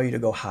that allow you to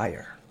go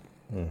higher.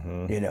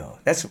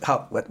 That's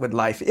what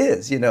life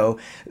is.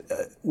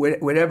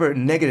 Whatever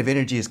negative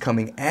energy is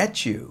coming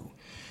at you,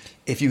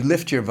 if you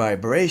lift your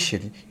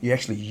vibration, you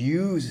actually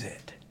use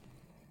it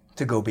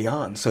to go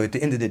beyond. So at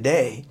the end of the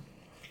day,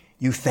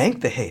 you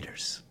thank the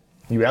haters.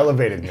 You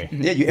elevated me.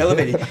 Yeah, you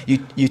elevated.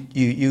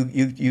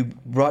 You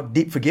brought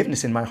deep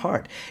forgiveness in my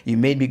heart. You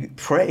made me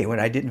pray when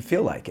I didn't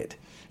feel like it.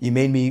 You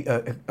made me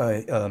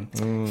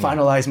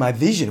finalize my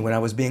vision when I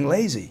was being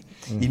lazy.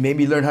 You made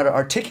me learn how to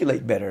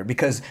articulate better.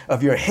 Because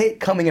of your hate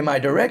coming in my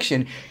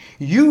direction,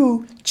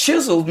 you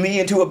chiseled me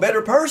into a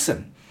better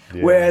person.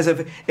 Whereas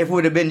if it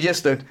would have been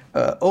just an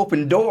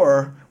open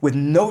door with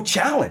no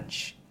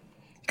challenge,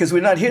 because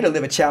we're not here to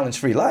live a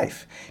challenge-free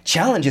life.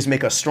 Challenges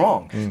make us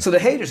strong. So the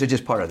haters are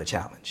just part of the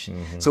challenge.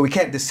 So we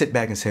can't just sit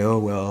back and say, oh,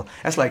 well,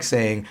 that's like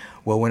saying,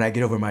 well, when I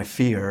get over my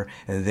fear,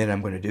 and then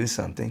I'm going to do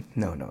something.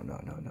 No.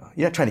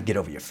 You're not trying to get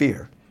over your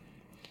fear.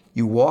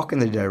 You walk in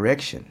the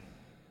direction,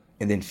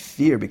 and then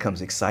fear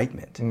becomes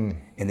excitement, and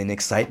then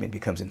excitement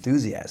becomes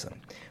enthusiasm.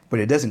 But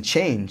it doesn't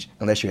change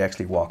unless you're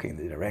actually walking in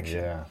the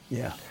direction.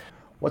 Yeah.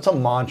 What's a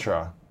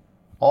mantra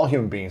all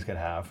human beings can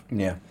have?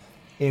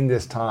 In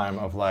this time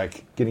of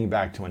like getting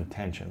back to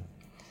intention?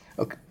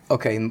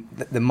 Okay.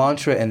 The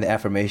mantra and the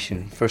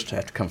affirmation first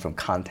have to come from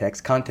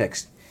context.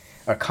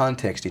 Our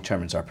context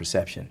determines our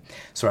perception.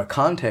 So our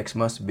context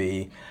must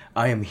be,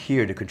 I am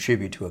here to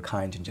contribute to a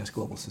kind and just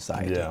global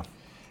society.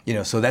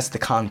 So that's the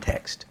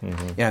context.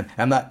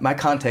 My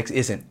context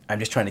isn't, I'm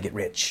just trying to get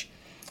rich,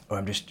 or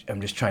I'm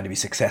just trying to be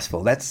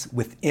successful. That's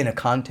within a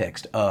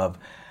context of,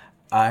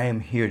 I am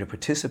here to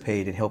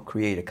participate and help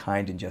create a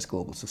kind and just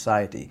global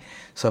society.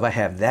 So if I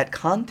have that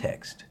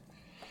context,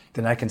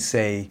 then I can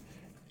say,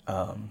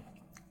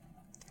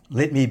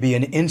 let me be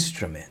an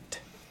instrument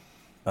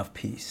of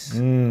peace.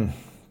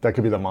 That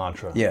could be the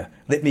mantra.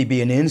 Let me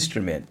be an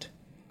instrument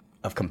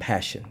of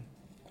compassion.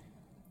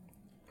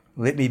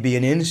 Let me be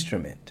an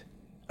instrument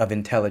of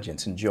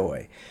intelligence and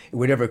joy.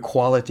 Whatever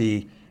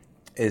quality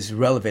is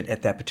relevant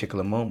at that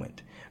particular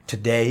moment.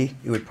 Today,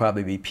 it would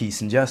probably be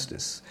peace and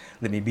justice.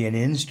 Let me be an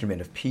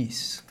instrument of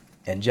peace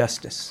and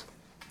justice,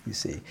 you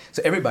see.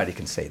 So everybody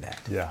can say that.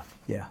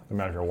 Doesn't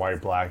matter if you're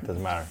white, black,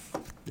 doesn't matter.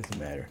 Doesn't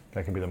matter.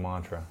 That can be the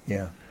mantra.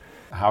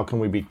 How can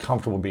we be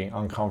comfortable being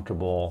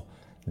uncomfortable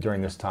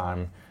during this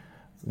time,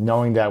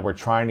 knowing that we're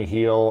trying to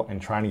heal and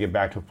trying to get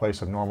back to a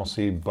place of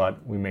normalcy,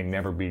 but we may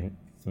never be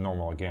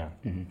normal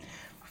again?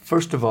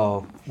 First of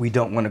all, we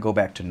don't want to go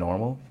back to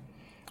normal.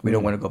 We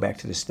don't want to go back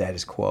to the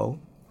status quo.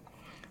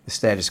 The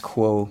status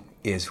quo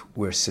is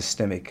where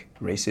systemic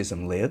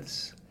racism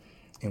lives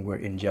and where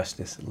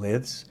injustice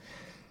lives.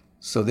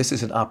 So this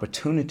is an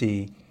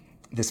opportunity,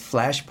 this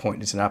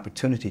flashpoint is an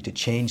opportunity to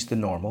change the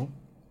normal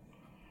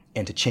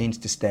and to change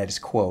the status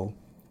quo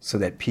so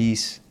that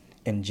peace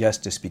and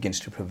justice begins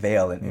to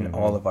prevail in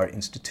all of our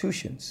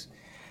institutions.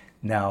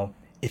 Now,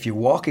 if you're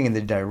walking in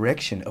the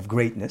direction of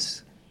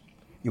greatness,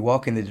 you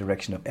walk in the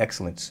direction of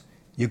excellence,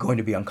 you're going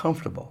to be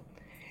uncomfortable.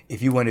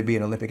 If you want to be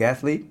an Olympic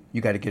athlete,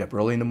 you got to get up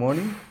early in the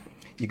morning,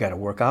 you got to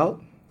work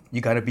out,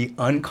 you got to be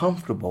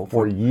uncomfortable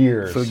for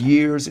years. For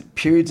years,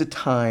 periods of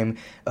time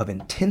of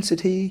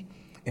intensity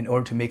in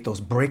order to make those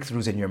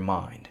breakthroughs in your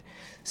mind.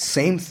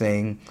 Same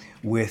thing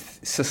with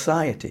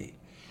society.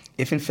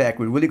 If in fact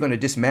we're really going to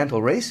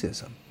dismantle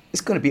racism,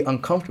 it's going to be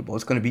uncomfortable.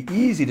 It's going to be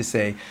easy to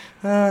say,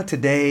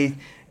 today,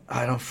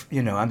 I'm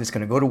just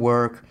going to go to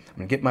work, I'm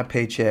going to get my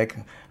paycheck,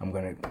 I'm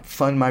going to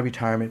fund my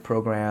retirement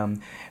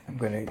program, I'm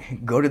going to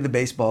go to the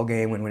baseball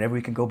game whenever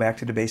we can go back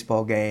to the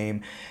baseball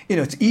game.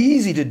 It's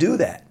easy to do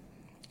that.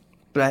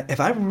 But if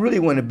I really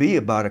want to be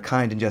about a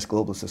kind and just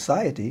global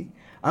society,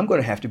 I'm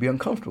going to have to be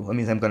uncomfortable. That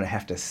means I'm going to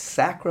have to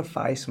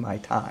sacrifice my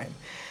time.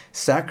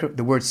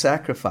 The word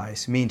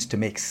sacrifice means to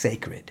make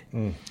sacred.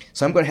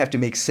 So I'm going to have to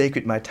make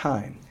sacred my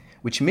time,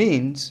 which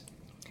means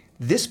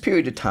this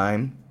period of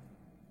time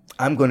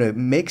I'm going to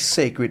make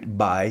sacred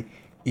by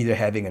either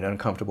having an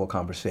uncomfortable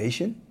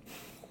conversation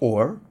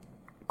or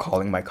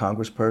calling my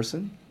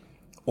congressperson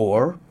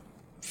or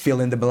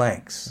fill in the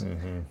blanks.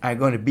 I'm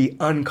going to be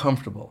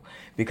uncomfortable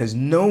because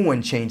no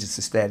one changes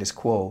the status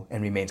quo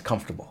and remains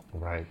comfortable.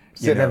 Right.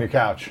 Sitting on your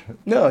couch.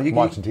 No,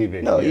 watching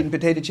TV. No, eating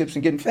potato chips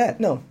and getting fat.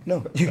 No.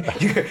 You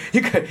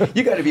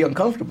got to be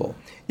uncomfortable.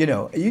 You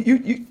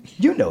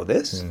know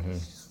this.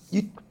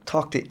 You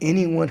talk to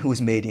anyone who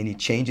has made any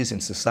changes in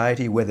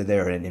society, whether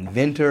they're an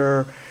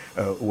inventor,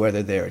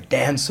 whether they're a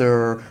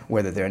dancer,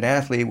 whether they're an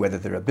athlete, whether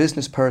they're a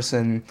business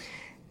person,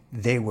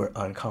 they were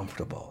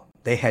uncomfortable.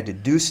 They had to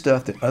do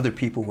stuff that other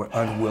people were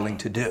unwilling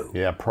to do.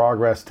 Yeah,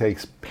 progress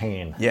takes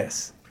pain.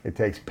 Yes. It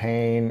takes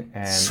pain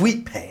and...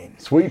 Sweet pain.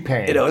 Sweet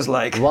pain. It's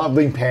like...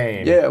 Lovely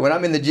pain. Yeah, when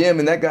I'm in the gym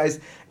and that guy's...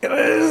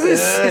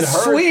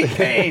 It's sweet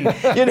pain.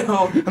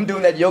 I'm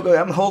doing that yoga.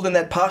 I'm holding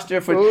that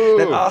posture for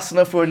that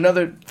asana for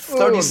another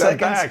 30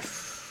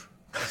 seconds.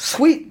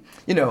 Sweet.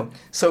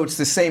 So it's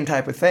the same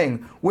type of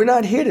thing. We're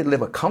not here to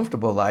live a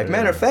comfortable life.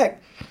 Matter of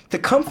fact, the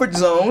comfort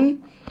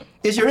zone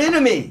is your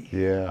enemy.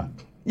 Yeah.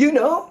 Your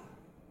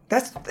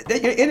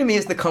enemy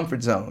is the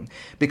comfort zone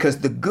because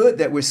the good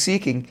that we're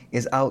seeking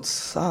is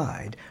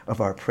outside of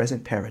our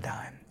present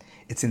paradigm.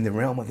 It's in the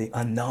realm of the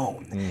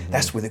unknown.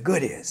 That's where the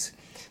good is.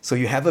 So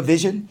you have a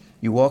vision,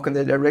 you walk in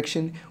that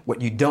direction.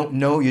 What you don't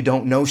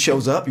know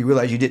shows up. You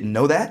realize you didn't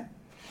know that.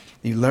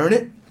 You learn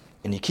it,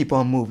 and you keep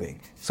on moving.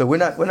 So we're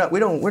not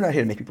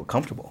here to make people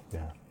comfortable.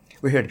 Yeah.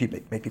 We're here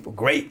to make people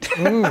great.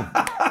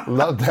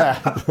 Love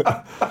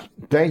that.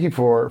 Thank you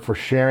for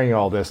sharing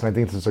all this. And I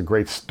think this is a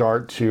great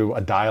start to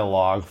a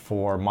dialogue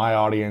for my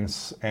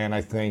audience. And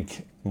I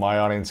think my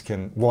audience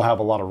we'll have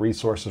a lot of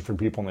resources for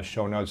people in the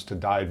show notes to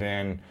dive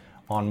in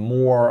on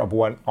more of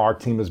what our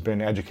team has been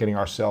educating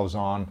ourselves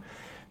on.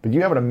 But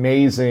you have an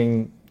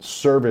amazing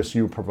service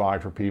you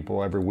provide for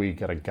people every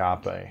week at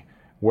Agape,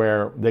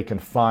 where they can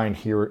find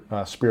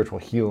spiritual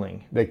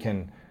healing. They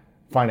can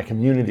find a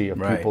community of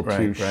people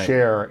to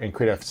share and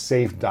create a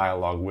safe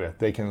dialogue with.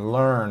 They can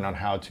learn on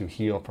how to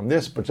heal from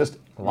this, but just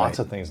lots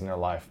of things in their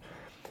life.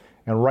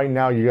 And right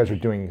now you guys are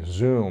doing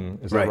Zoom,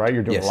 is that right?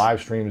 You're doing live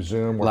stream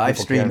Zoom? Live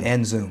stream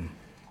and Zoom.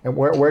 And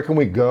where can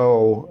we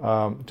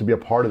go to be a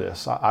part of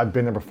this? I've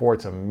been there before,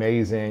 it's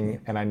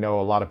amazing, and I know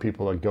a lot of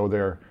people that go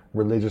there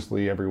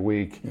religiously every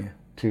week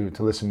to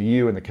listen to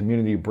you and the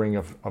community you bring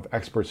of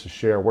experts to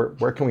share.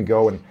 Where can we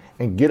go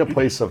and get a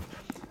place of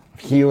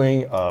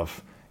healing,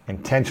 of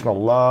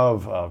intentional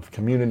love, of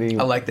community?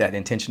 I like that,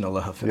 intentional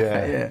love.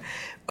 Yeah.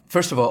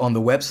 First of all, on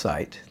the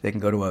website, they can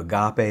go to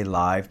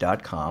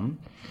agapelive.com.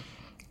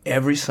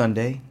 Every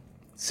Sunday,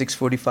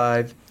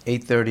 6:45,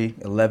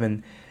 8:30,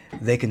 11,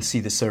 they can see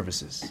the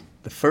services.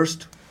 The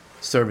first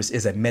service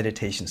is a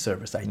meditation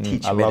service. I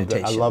teach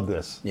meditation. I love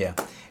this. Yeah.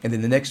 And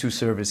then the next two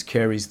service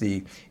carries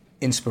the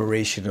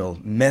inspirational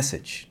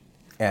message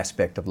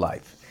aspect of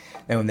life.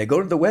 And when they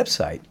go to the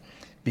website,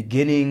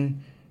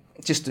 beginning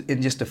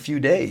in just a few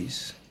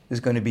days, there's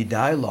going to be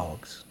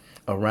dialogues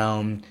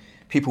around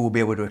people will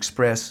be able to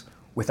express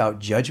without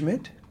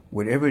judgment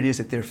whatever it is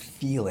that they're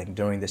feeling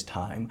during this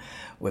time,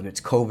 whether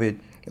it's COVID,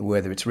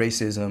 whether it's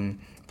racism,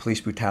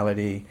 police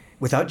brutality,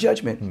 without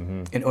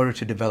judgment, in order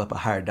to develop a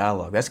higher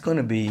dialogue. That's going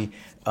to be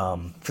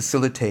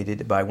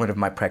facilitated by one of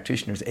my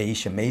practitioners,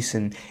 Aisha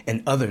Mason,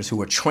 and others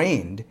who are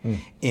trained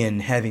in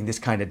having this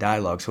kind of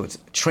dialogue. So it's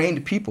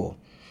trained people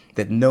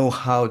that know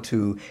how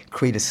to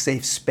create a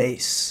safe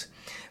space.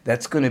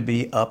 That's going to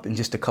be up in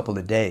just a couple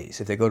of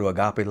days. If they go to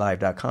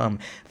agapelive.com,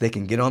 they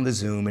can get on the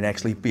Zoom and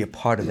actually be a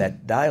part of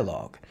that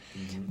dialogue.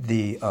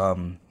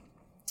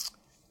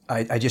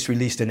 I just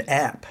released an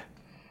app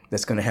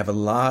that's going to have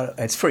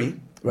it's free,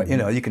 right?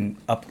 You can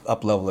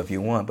up level if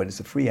you want, but it's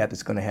a free app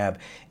that's going to have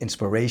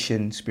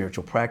inspiration,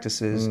 spiritual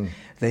practices.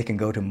 They can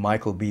go to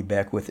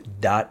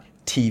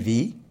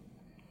michaelbbeckwith.tv,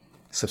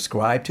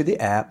 subscribe to the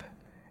app,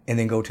 and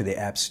then go to the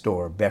App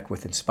Store,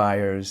 Beckwith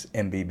Inspires,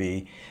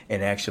 MBB,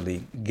 and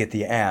actually get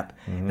the app.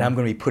 And I'm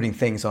going to be putting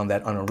things on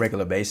that on a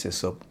regular basis.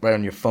 So right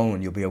on your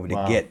phone, you'll be able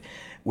to get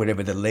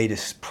whatever the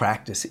latest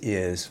practice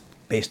is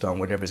based on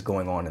whatever's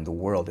going on in the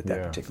world at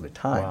that particular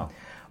time. Wow.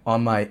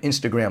 On my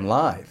Instagram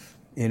Live,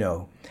 you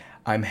know,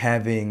 I'm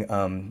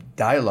having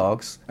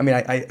dialogues. I mean,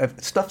 I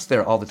stuff's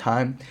there all the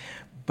time,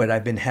 but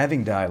I've been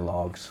having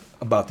dialogues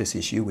about this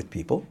issue with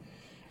people.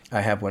 I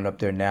have one up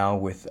there now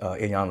with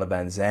Ian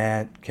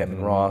LeBanzant,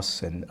 Kevin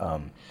Ross, and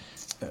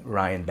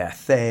Ryan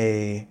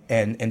Bathay,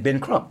 and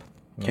Ben Crump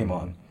came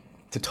on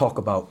to talk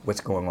about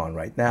what's going on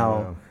right now.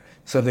 Yeah.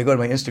 So if they go to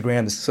my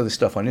Instagram, so there's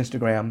stuff on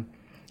Instagram,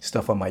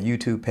 stuff on my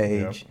YouTube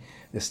page,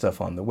 there's stuff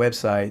on the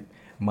website,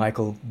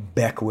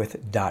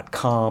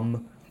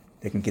 michaelbeckwith.com.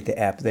 They can get the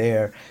app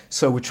there.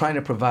 So we're trying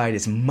to provide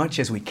as much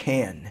as we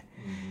can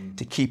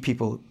to keep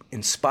people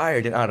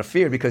inspired and out of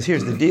fear, because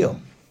here's the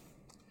deal.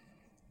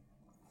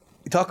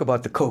 We talk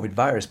about the COVID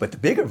virus, but the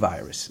bigger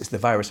virus is the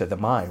virus of the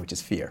mind, which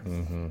is fear.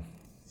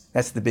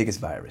 That's the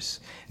biggest virus.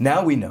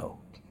 Now we know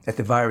that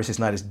the virus is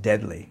not as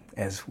deadly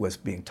as was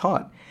being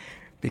taught,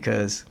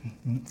 because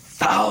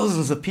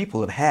thousands of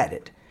people have had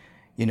it.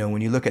 You know,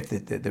 when you look at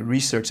the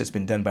research that's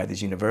been done by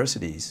these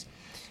universities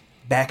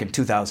back in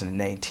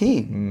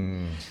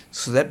 2019,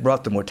 so that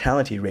brought the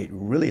mortality rate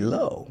really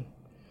low.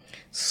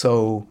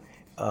 So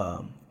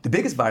the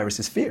biggest virus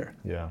is fear.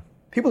 Yeah.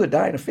 People are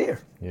dying of fear.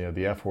 Yeah,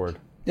 the F word.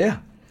 Yeah.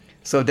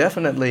 So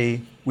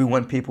definitely we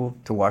want people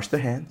to wash their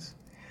hands.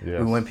 Yes.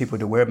 We want people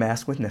to wear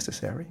masks when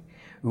necessary.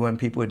 We want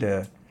people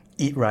to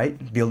eat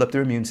right, build up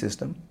their immune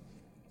system.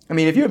 I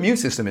mean, if your immune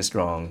system is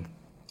strong,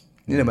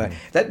 you know,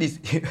 that needs,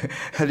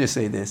 I'll just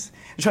say this.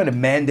 They're trying to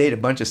mandate a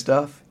bunch of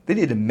stuff. They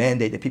need to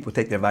mandate that people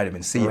take their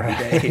vitamin C every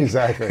day.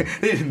 Exactly.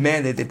 They need to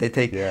mandate that they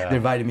take their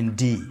vitamin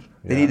D.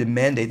 They need to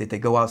mandate that they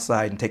go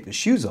outside and take their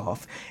shoes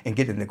off and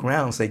get in the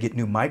ground so they get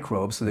new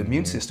microbes so the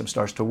immune system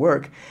starts to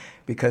work.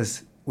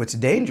 Because what's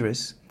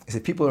dangerous is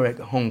if people are at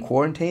home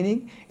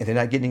quarantining and they're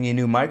not getting any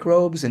new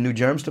microbes and new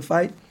germs to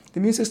fight, the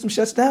immune system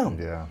shuts down.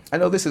 Yeah. I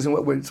know this isn't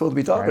what we're supposed to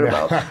be talking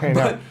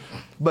about.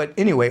 But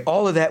anyway,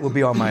 all of that will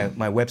be on my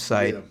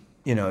website.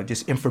 You know,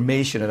 just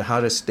information on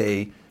how to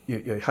stay,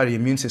 how the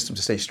immune system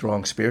to stay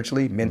strong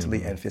spiritually,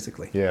 mentally, and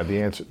physically. Yeah,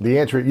 the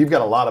answer, you've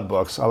got a lot of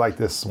books. I like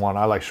this one.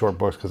 I like short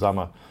books because I'm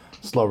a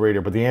slow reader,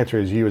 but the answer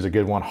is you is a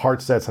good one.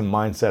 Heart Sets and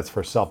Mindsets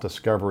for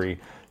Self-Discovery.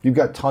 You've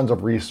got tons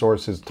of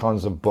resources,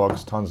 tons of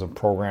books, tons of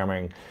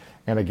programming.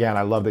 And again,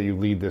 I love that you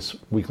lead this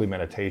weekly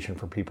meditation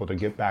for people to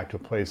get back to a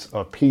place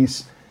of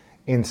peace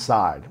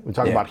inside. We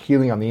talk about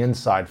healing on the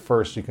inside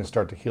first, so you can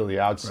start to heal the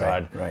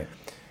outside. Right.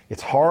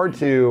 It's hard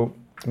to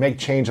make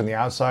change on the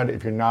outside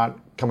if you're not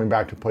coming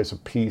back to a place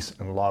of peace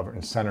and love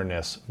and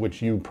centeredness,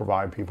 which you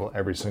provide people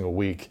every single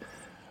week,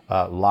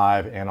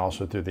 live and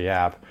also through the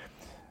app.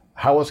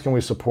 How else can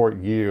we support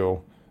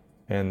you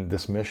in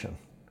this mission?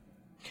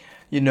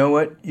 You know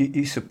what?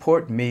 You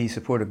support me,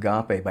 support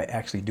Agape by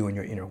actually doing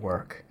your inner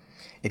work.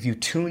 If you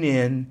tune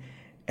in,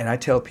 and I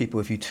tell people,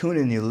 if you tune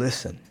in and you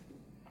listen,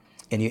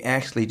 and you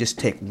actually just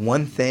take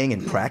one thing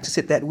and practice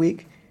it that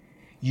week,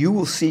 you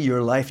will see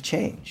your life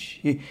change.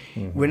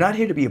 We're not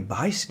here to be a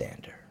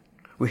bystander.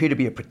 We're here to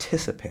be a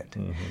participant.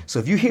 So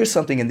if you hear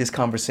something in this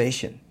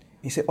conversation,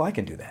 you say, oh, I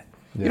can do that.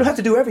 You don't have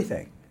to do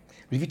everything.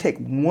 But if you take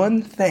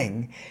one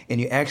thing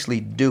and you actually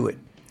do it,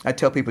 I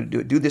tell people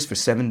to do this for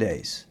 7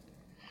 days.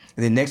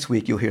 And then next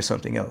week, you'll hear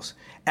something else.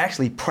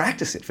 Actually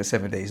practice it for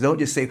 7 days. Don't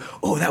just say,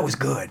 oh, that was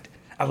good.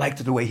 I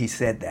liked the way he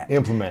said that.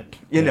 Implement.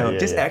 You know,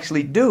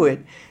 actually do it.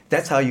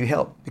 That's how you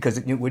help.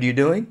 Because what are you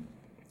doing?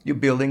 You're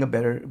building a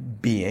better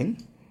being.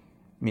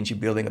 It means you're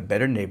building a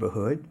better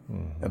neighborhood,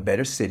 a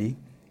better city,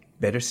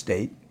 better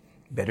state,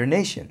 better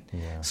nation.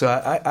 Yeah. So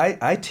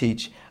I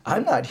teach,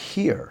 I'm not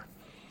here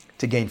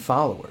to gain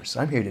followers.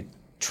 I'm here to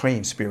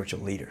train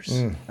spiritual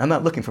leaders. I'm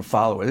not looking for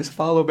followers. Let's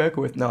follow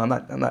Beckwith. No, I'm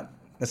not.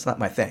 That's not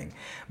my thing.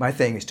 My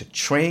thing is to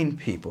train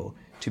people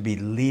to be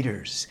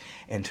leaders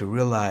and to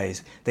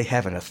realize they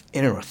have an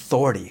inner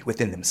authority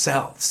within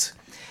themselves.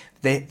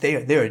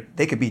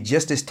 They could be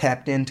just as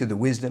tapped into the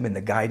wisdom and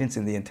the guidance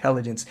and the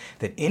intelligence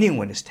that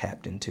anyone is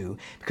tapped into,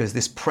 because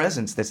this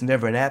presence that's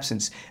never in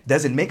absence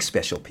doesn't make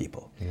special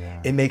people.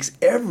 Yeah. It makes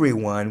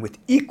everyone with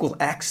equal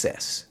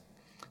access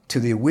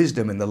to the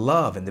wisdom and the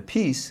love and the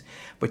peace,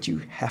 but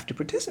you have to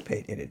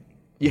participate in it.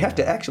 You have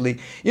to actually,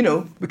 you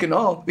know, we can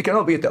all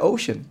be at the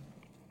ocean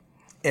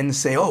and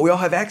say, oh, we all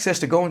have access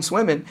to going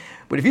swimming,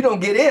 but if you don't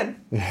get in,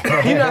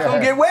 you're not going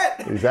to get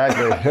wet.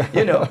 Exactly.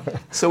 You know,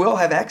 so we all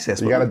have access.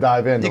 You got to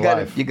dive in.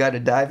 You got to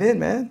dive in,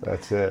 man.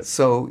 That's it.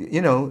 So,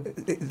 you know,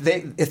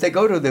 if they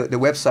go to the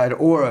website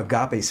or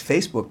Agape's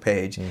Facebook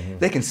page,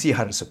 they can see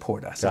how to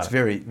support us. It's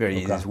very, very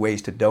easy. There's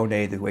ways to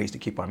donate, there's ways to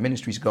keep our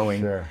ministries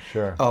going.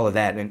 Sure. All of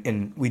that.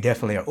 And we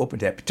definitely are open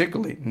to that,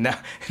 particularly now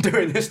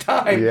during this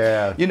time.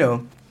 Yeah. You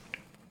know,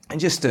 and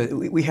just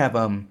we have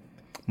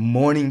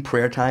morning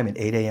prayer time at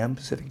 8 a.m.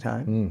 Pacific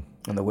time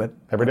on the web.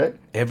 Every day?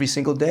 Every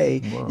single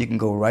day. Wow. You can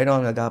go right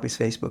on Agape's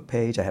Facebook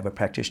page. I have a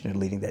practitioner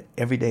leading that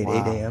every day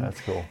at 8 a.m. That's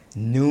cool.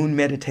 Noon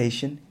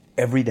meditation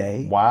every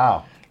day.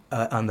 Wow.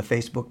 on the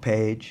Facebook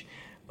page.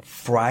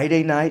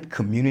 Friday night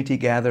community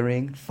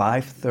gathering,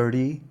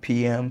 5:30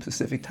 p.m.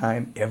 Pacific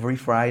time every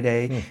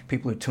Friday.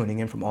 People are tuning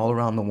in from all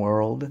around the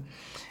world.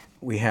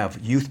 We have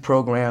youth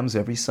programs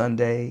every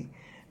Sunday.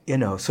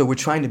 So we're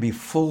trying to be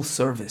full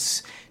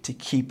service to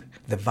keep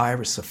the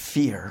virus of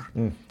fear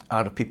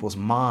out of people's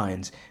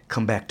minds,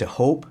 come back to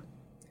hope.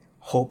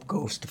 Hope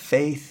goes to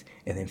faith,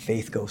 and then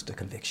faith goes to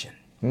conviction.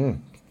 Yeah.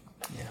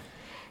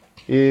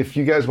 If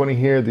you guys want to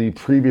hear the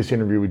previous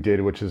interview we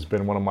did, which has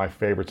been one of my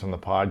favorites on the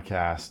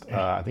podcast,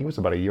 I think it was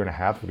about 1.5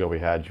 years ago we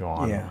had you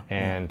on. Yeah.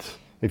 And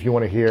if you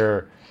want to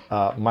hear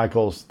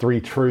Michael's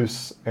 3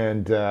 truths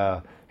and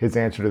his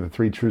answer to the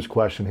 3 truths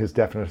question, his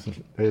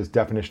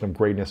definition of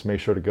greatness, make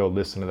sure to go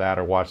listen to that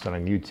or watch that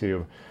on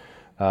YouTube.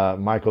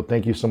 Michael,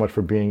 thank you so much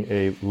for being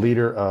a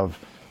leader of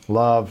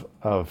love,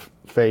 of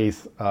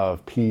faith,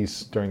 of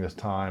peace during this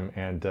time,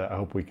 and I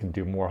hope we can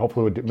do more.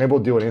 Hopefully, maybe we'll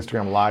do an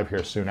Instagram Live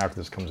here soon after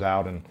this comes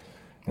out and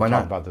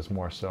talk about this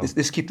more. So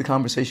let's keep the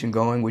conversation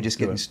going. We're just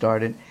getting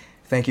started.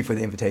 Thank you for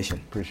the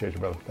invitation. Appreciate you,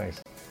 brother.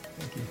 Thanks.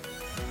 Thank you.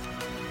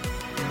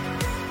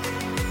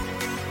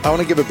 I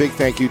want to give a big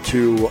thank you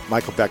to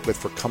Michael Beckwith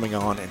for coming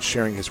on and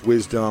sharing his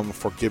wisdom,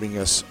 for giving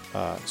us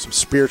some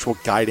spiritual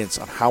guidance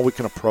on how we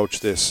can approach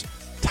this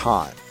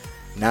time,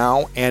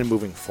 now and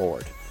moving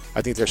forward.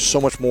 I think there's so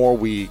much more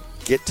we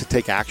get to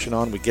take action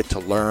on, we get to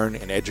learn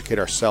and educate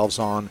ourselves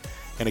on.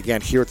 And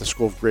again, here at the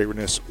School of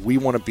Greatness, we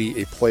want to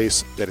be a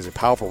place that is a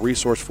powerful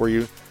resource for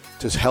you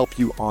to help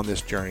you on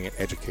this journey and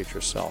educate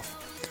yourself.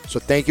 So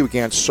thank you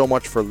again so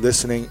much for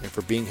listening and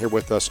for being here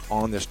with us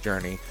on this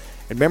journey.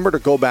 And remember to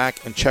go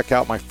back and check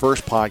out my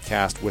first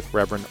podcast with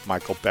Reverend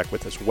Michael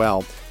Beckwith as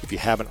well, if you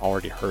haven't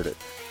already heard it.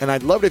 And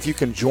I'd love it if you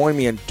can join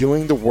me in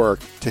doing the work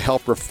to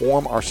help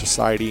reform our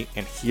society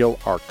and heal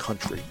our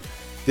country.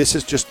 This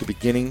is just the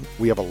beginning.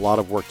 We have a lot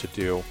of work to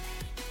do,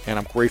 and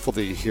I'm grateful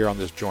that you're here on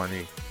this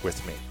journey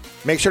with me.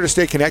 Make sure to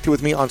stay connected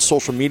with me on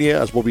social media,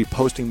 as we'll be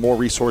posting more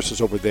resources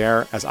over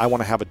there, as I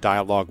want to have a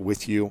dialogue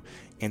with you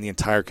and the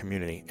entire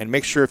community. And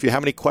make sure if you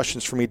have any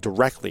questions for me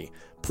directly,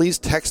 please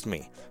text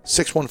me,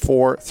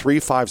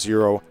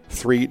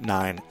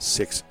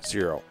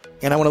 614-350-3960.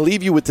 And I want to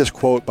leave you with this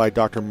quote by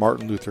Dr.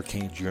 Martin Luther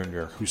King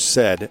Jr., who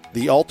said,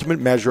 "The ultimate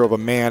measure of a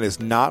man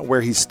is not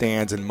where he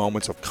stands in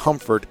moments of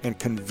comfort and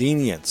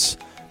convenience,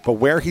 but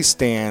where he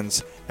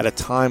stands at a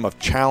time of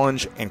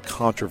challenge and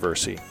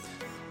controversy."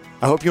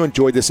 I hope you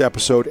enjoyed this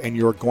episode and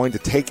you're going to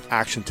take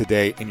action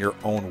today in your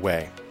own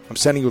way. I'm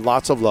sending you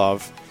lots of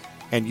love,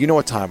 and you know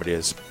what time it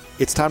is.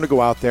 It's time to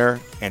go out there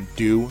and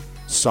do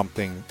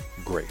something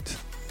great.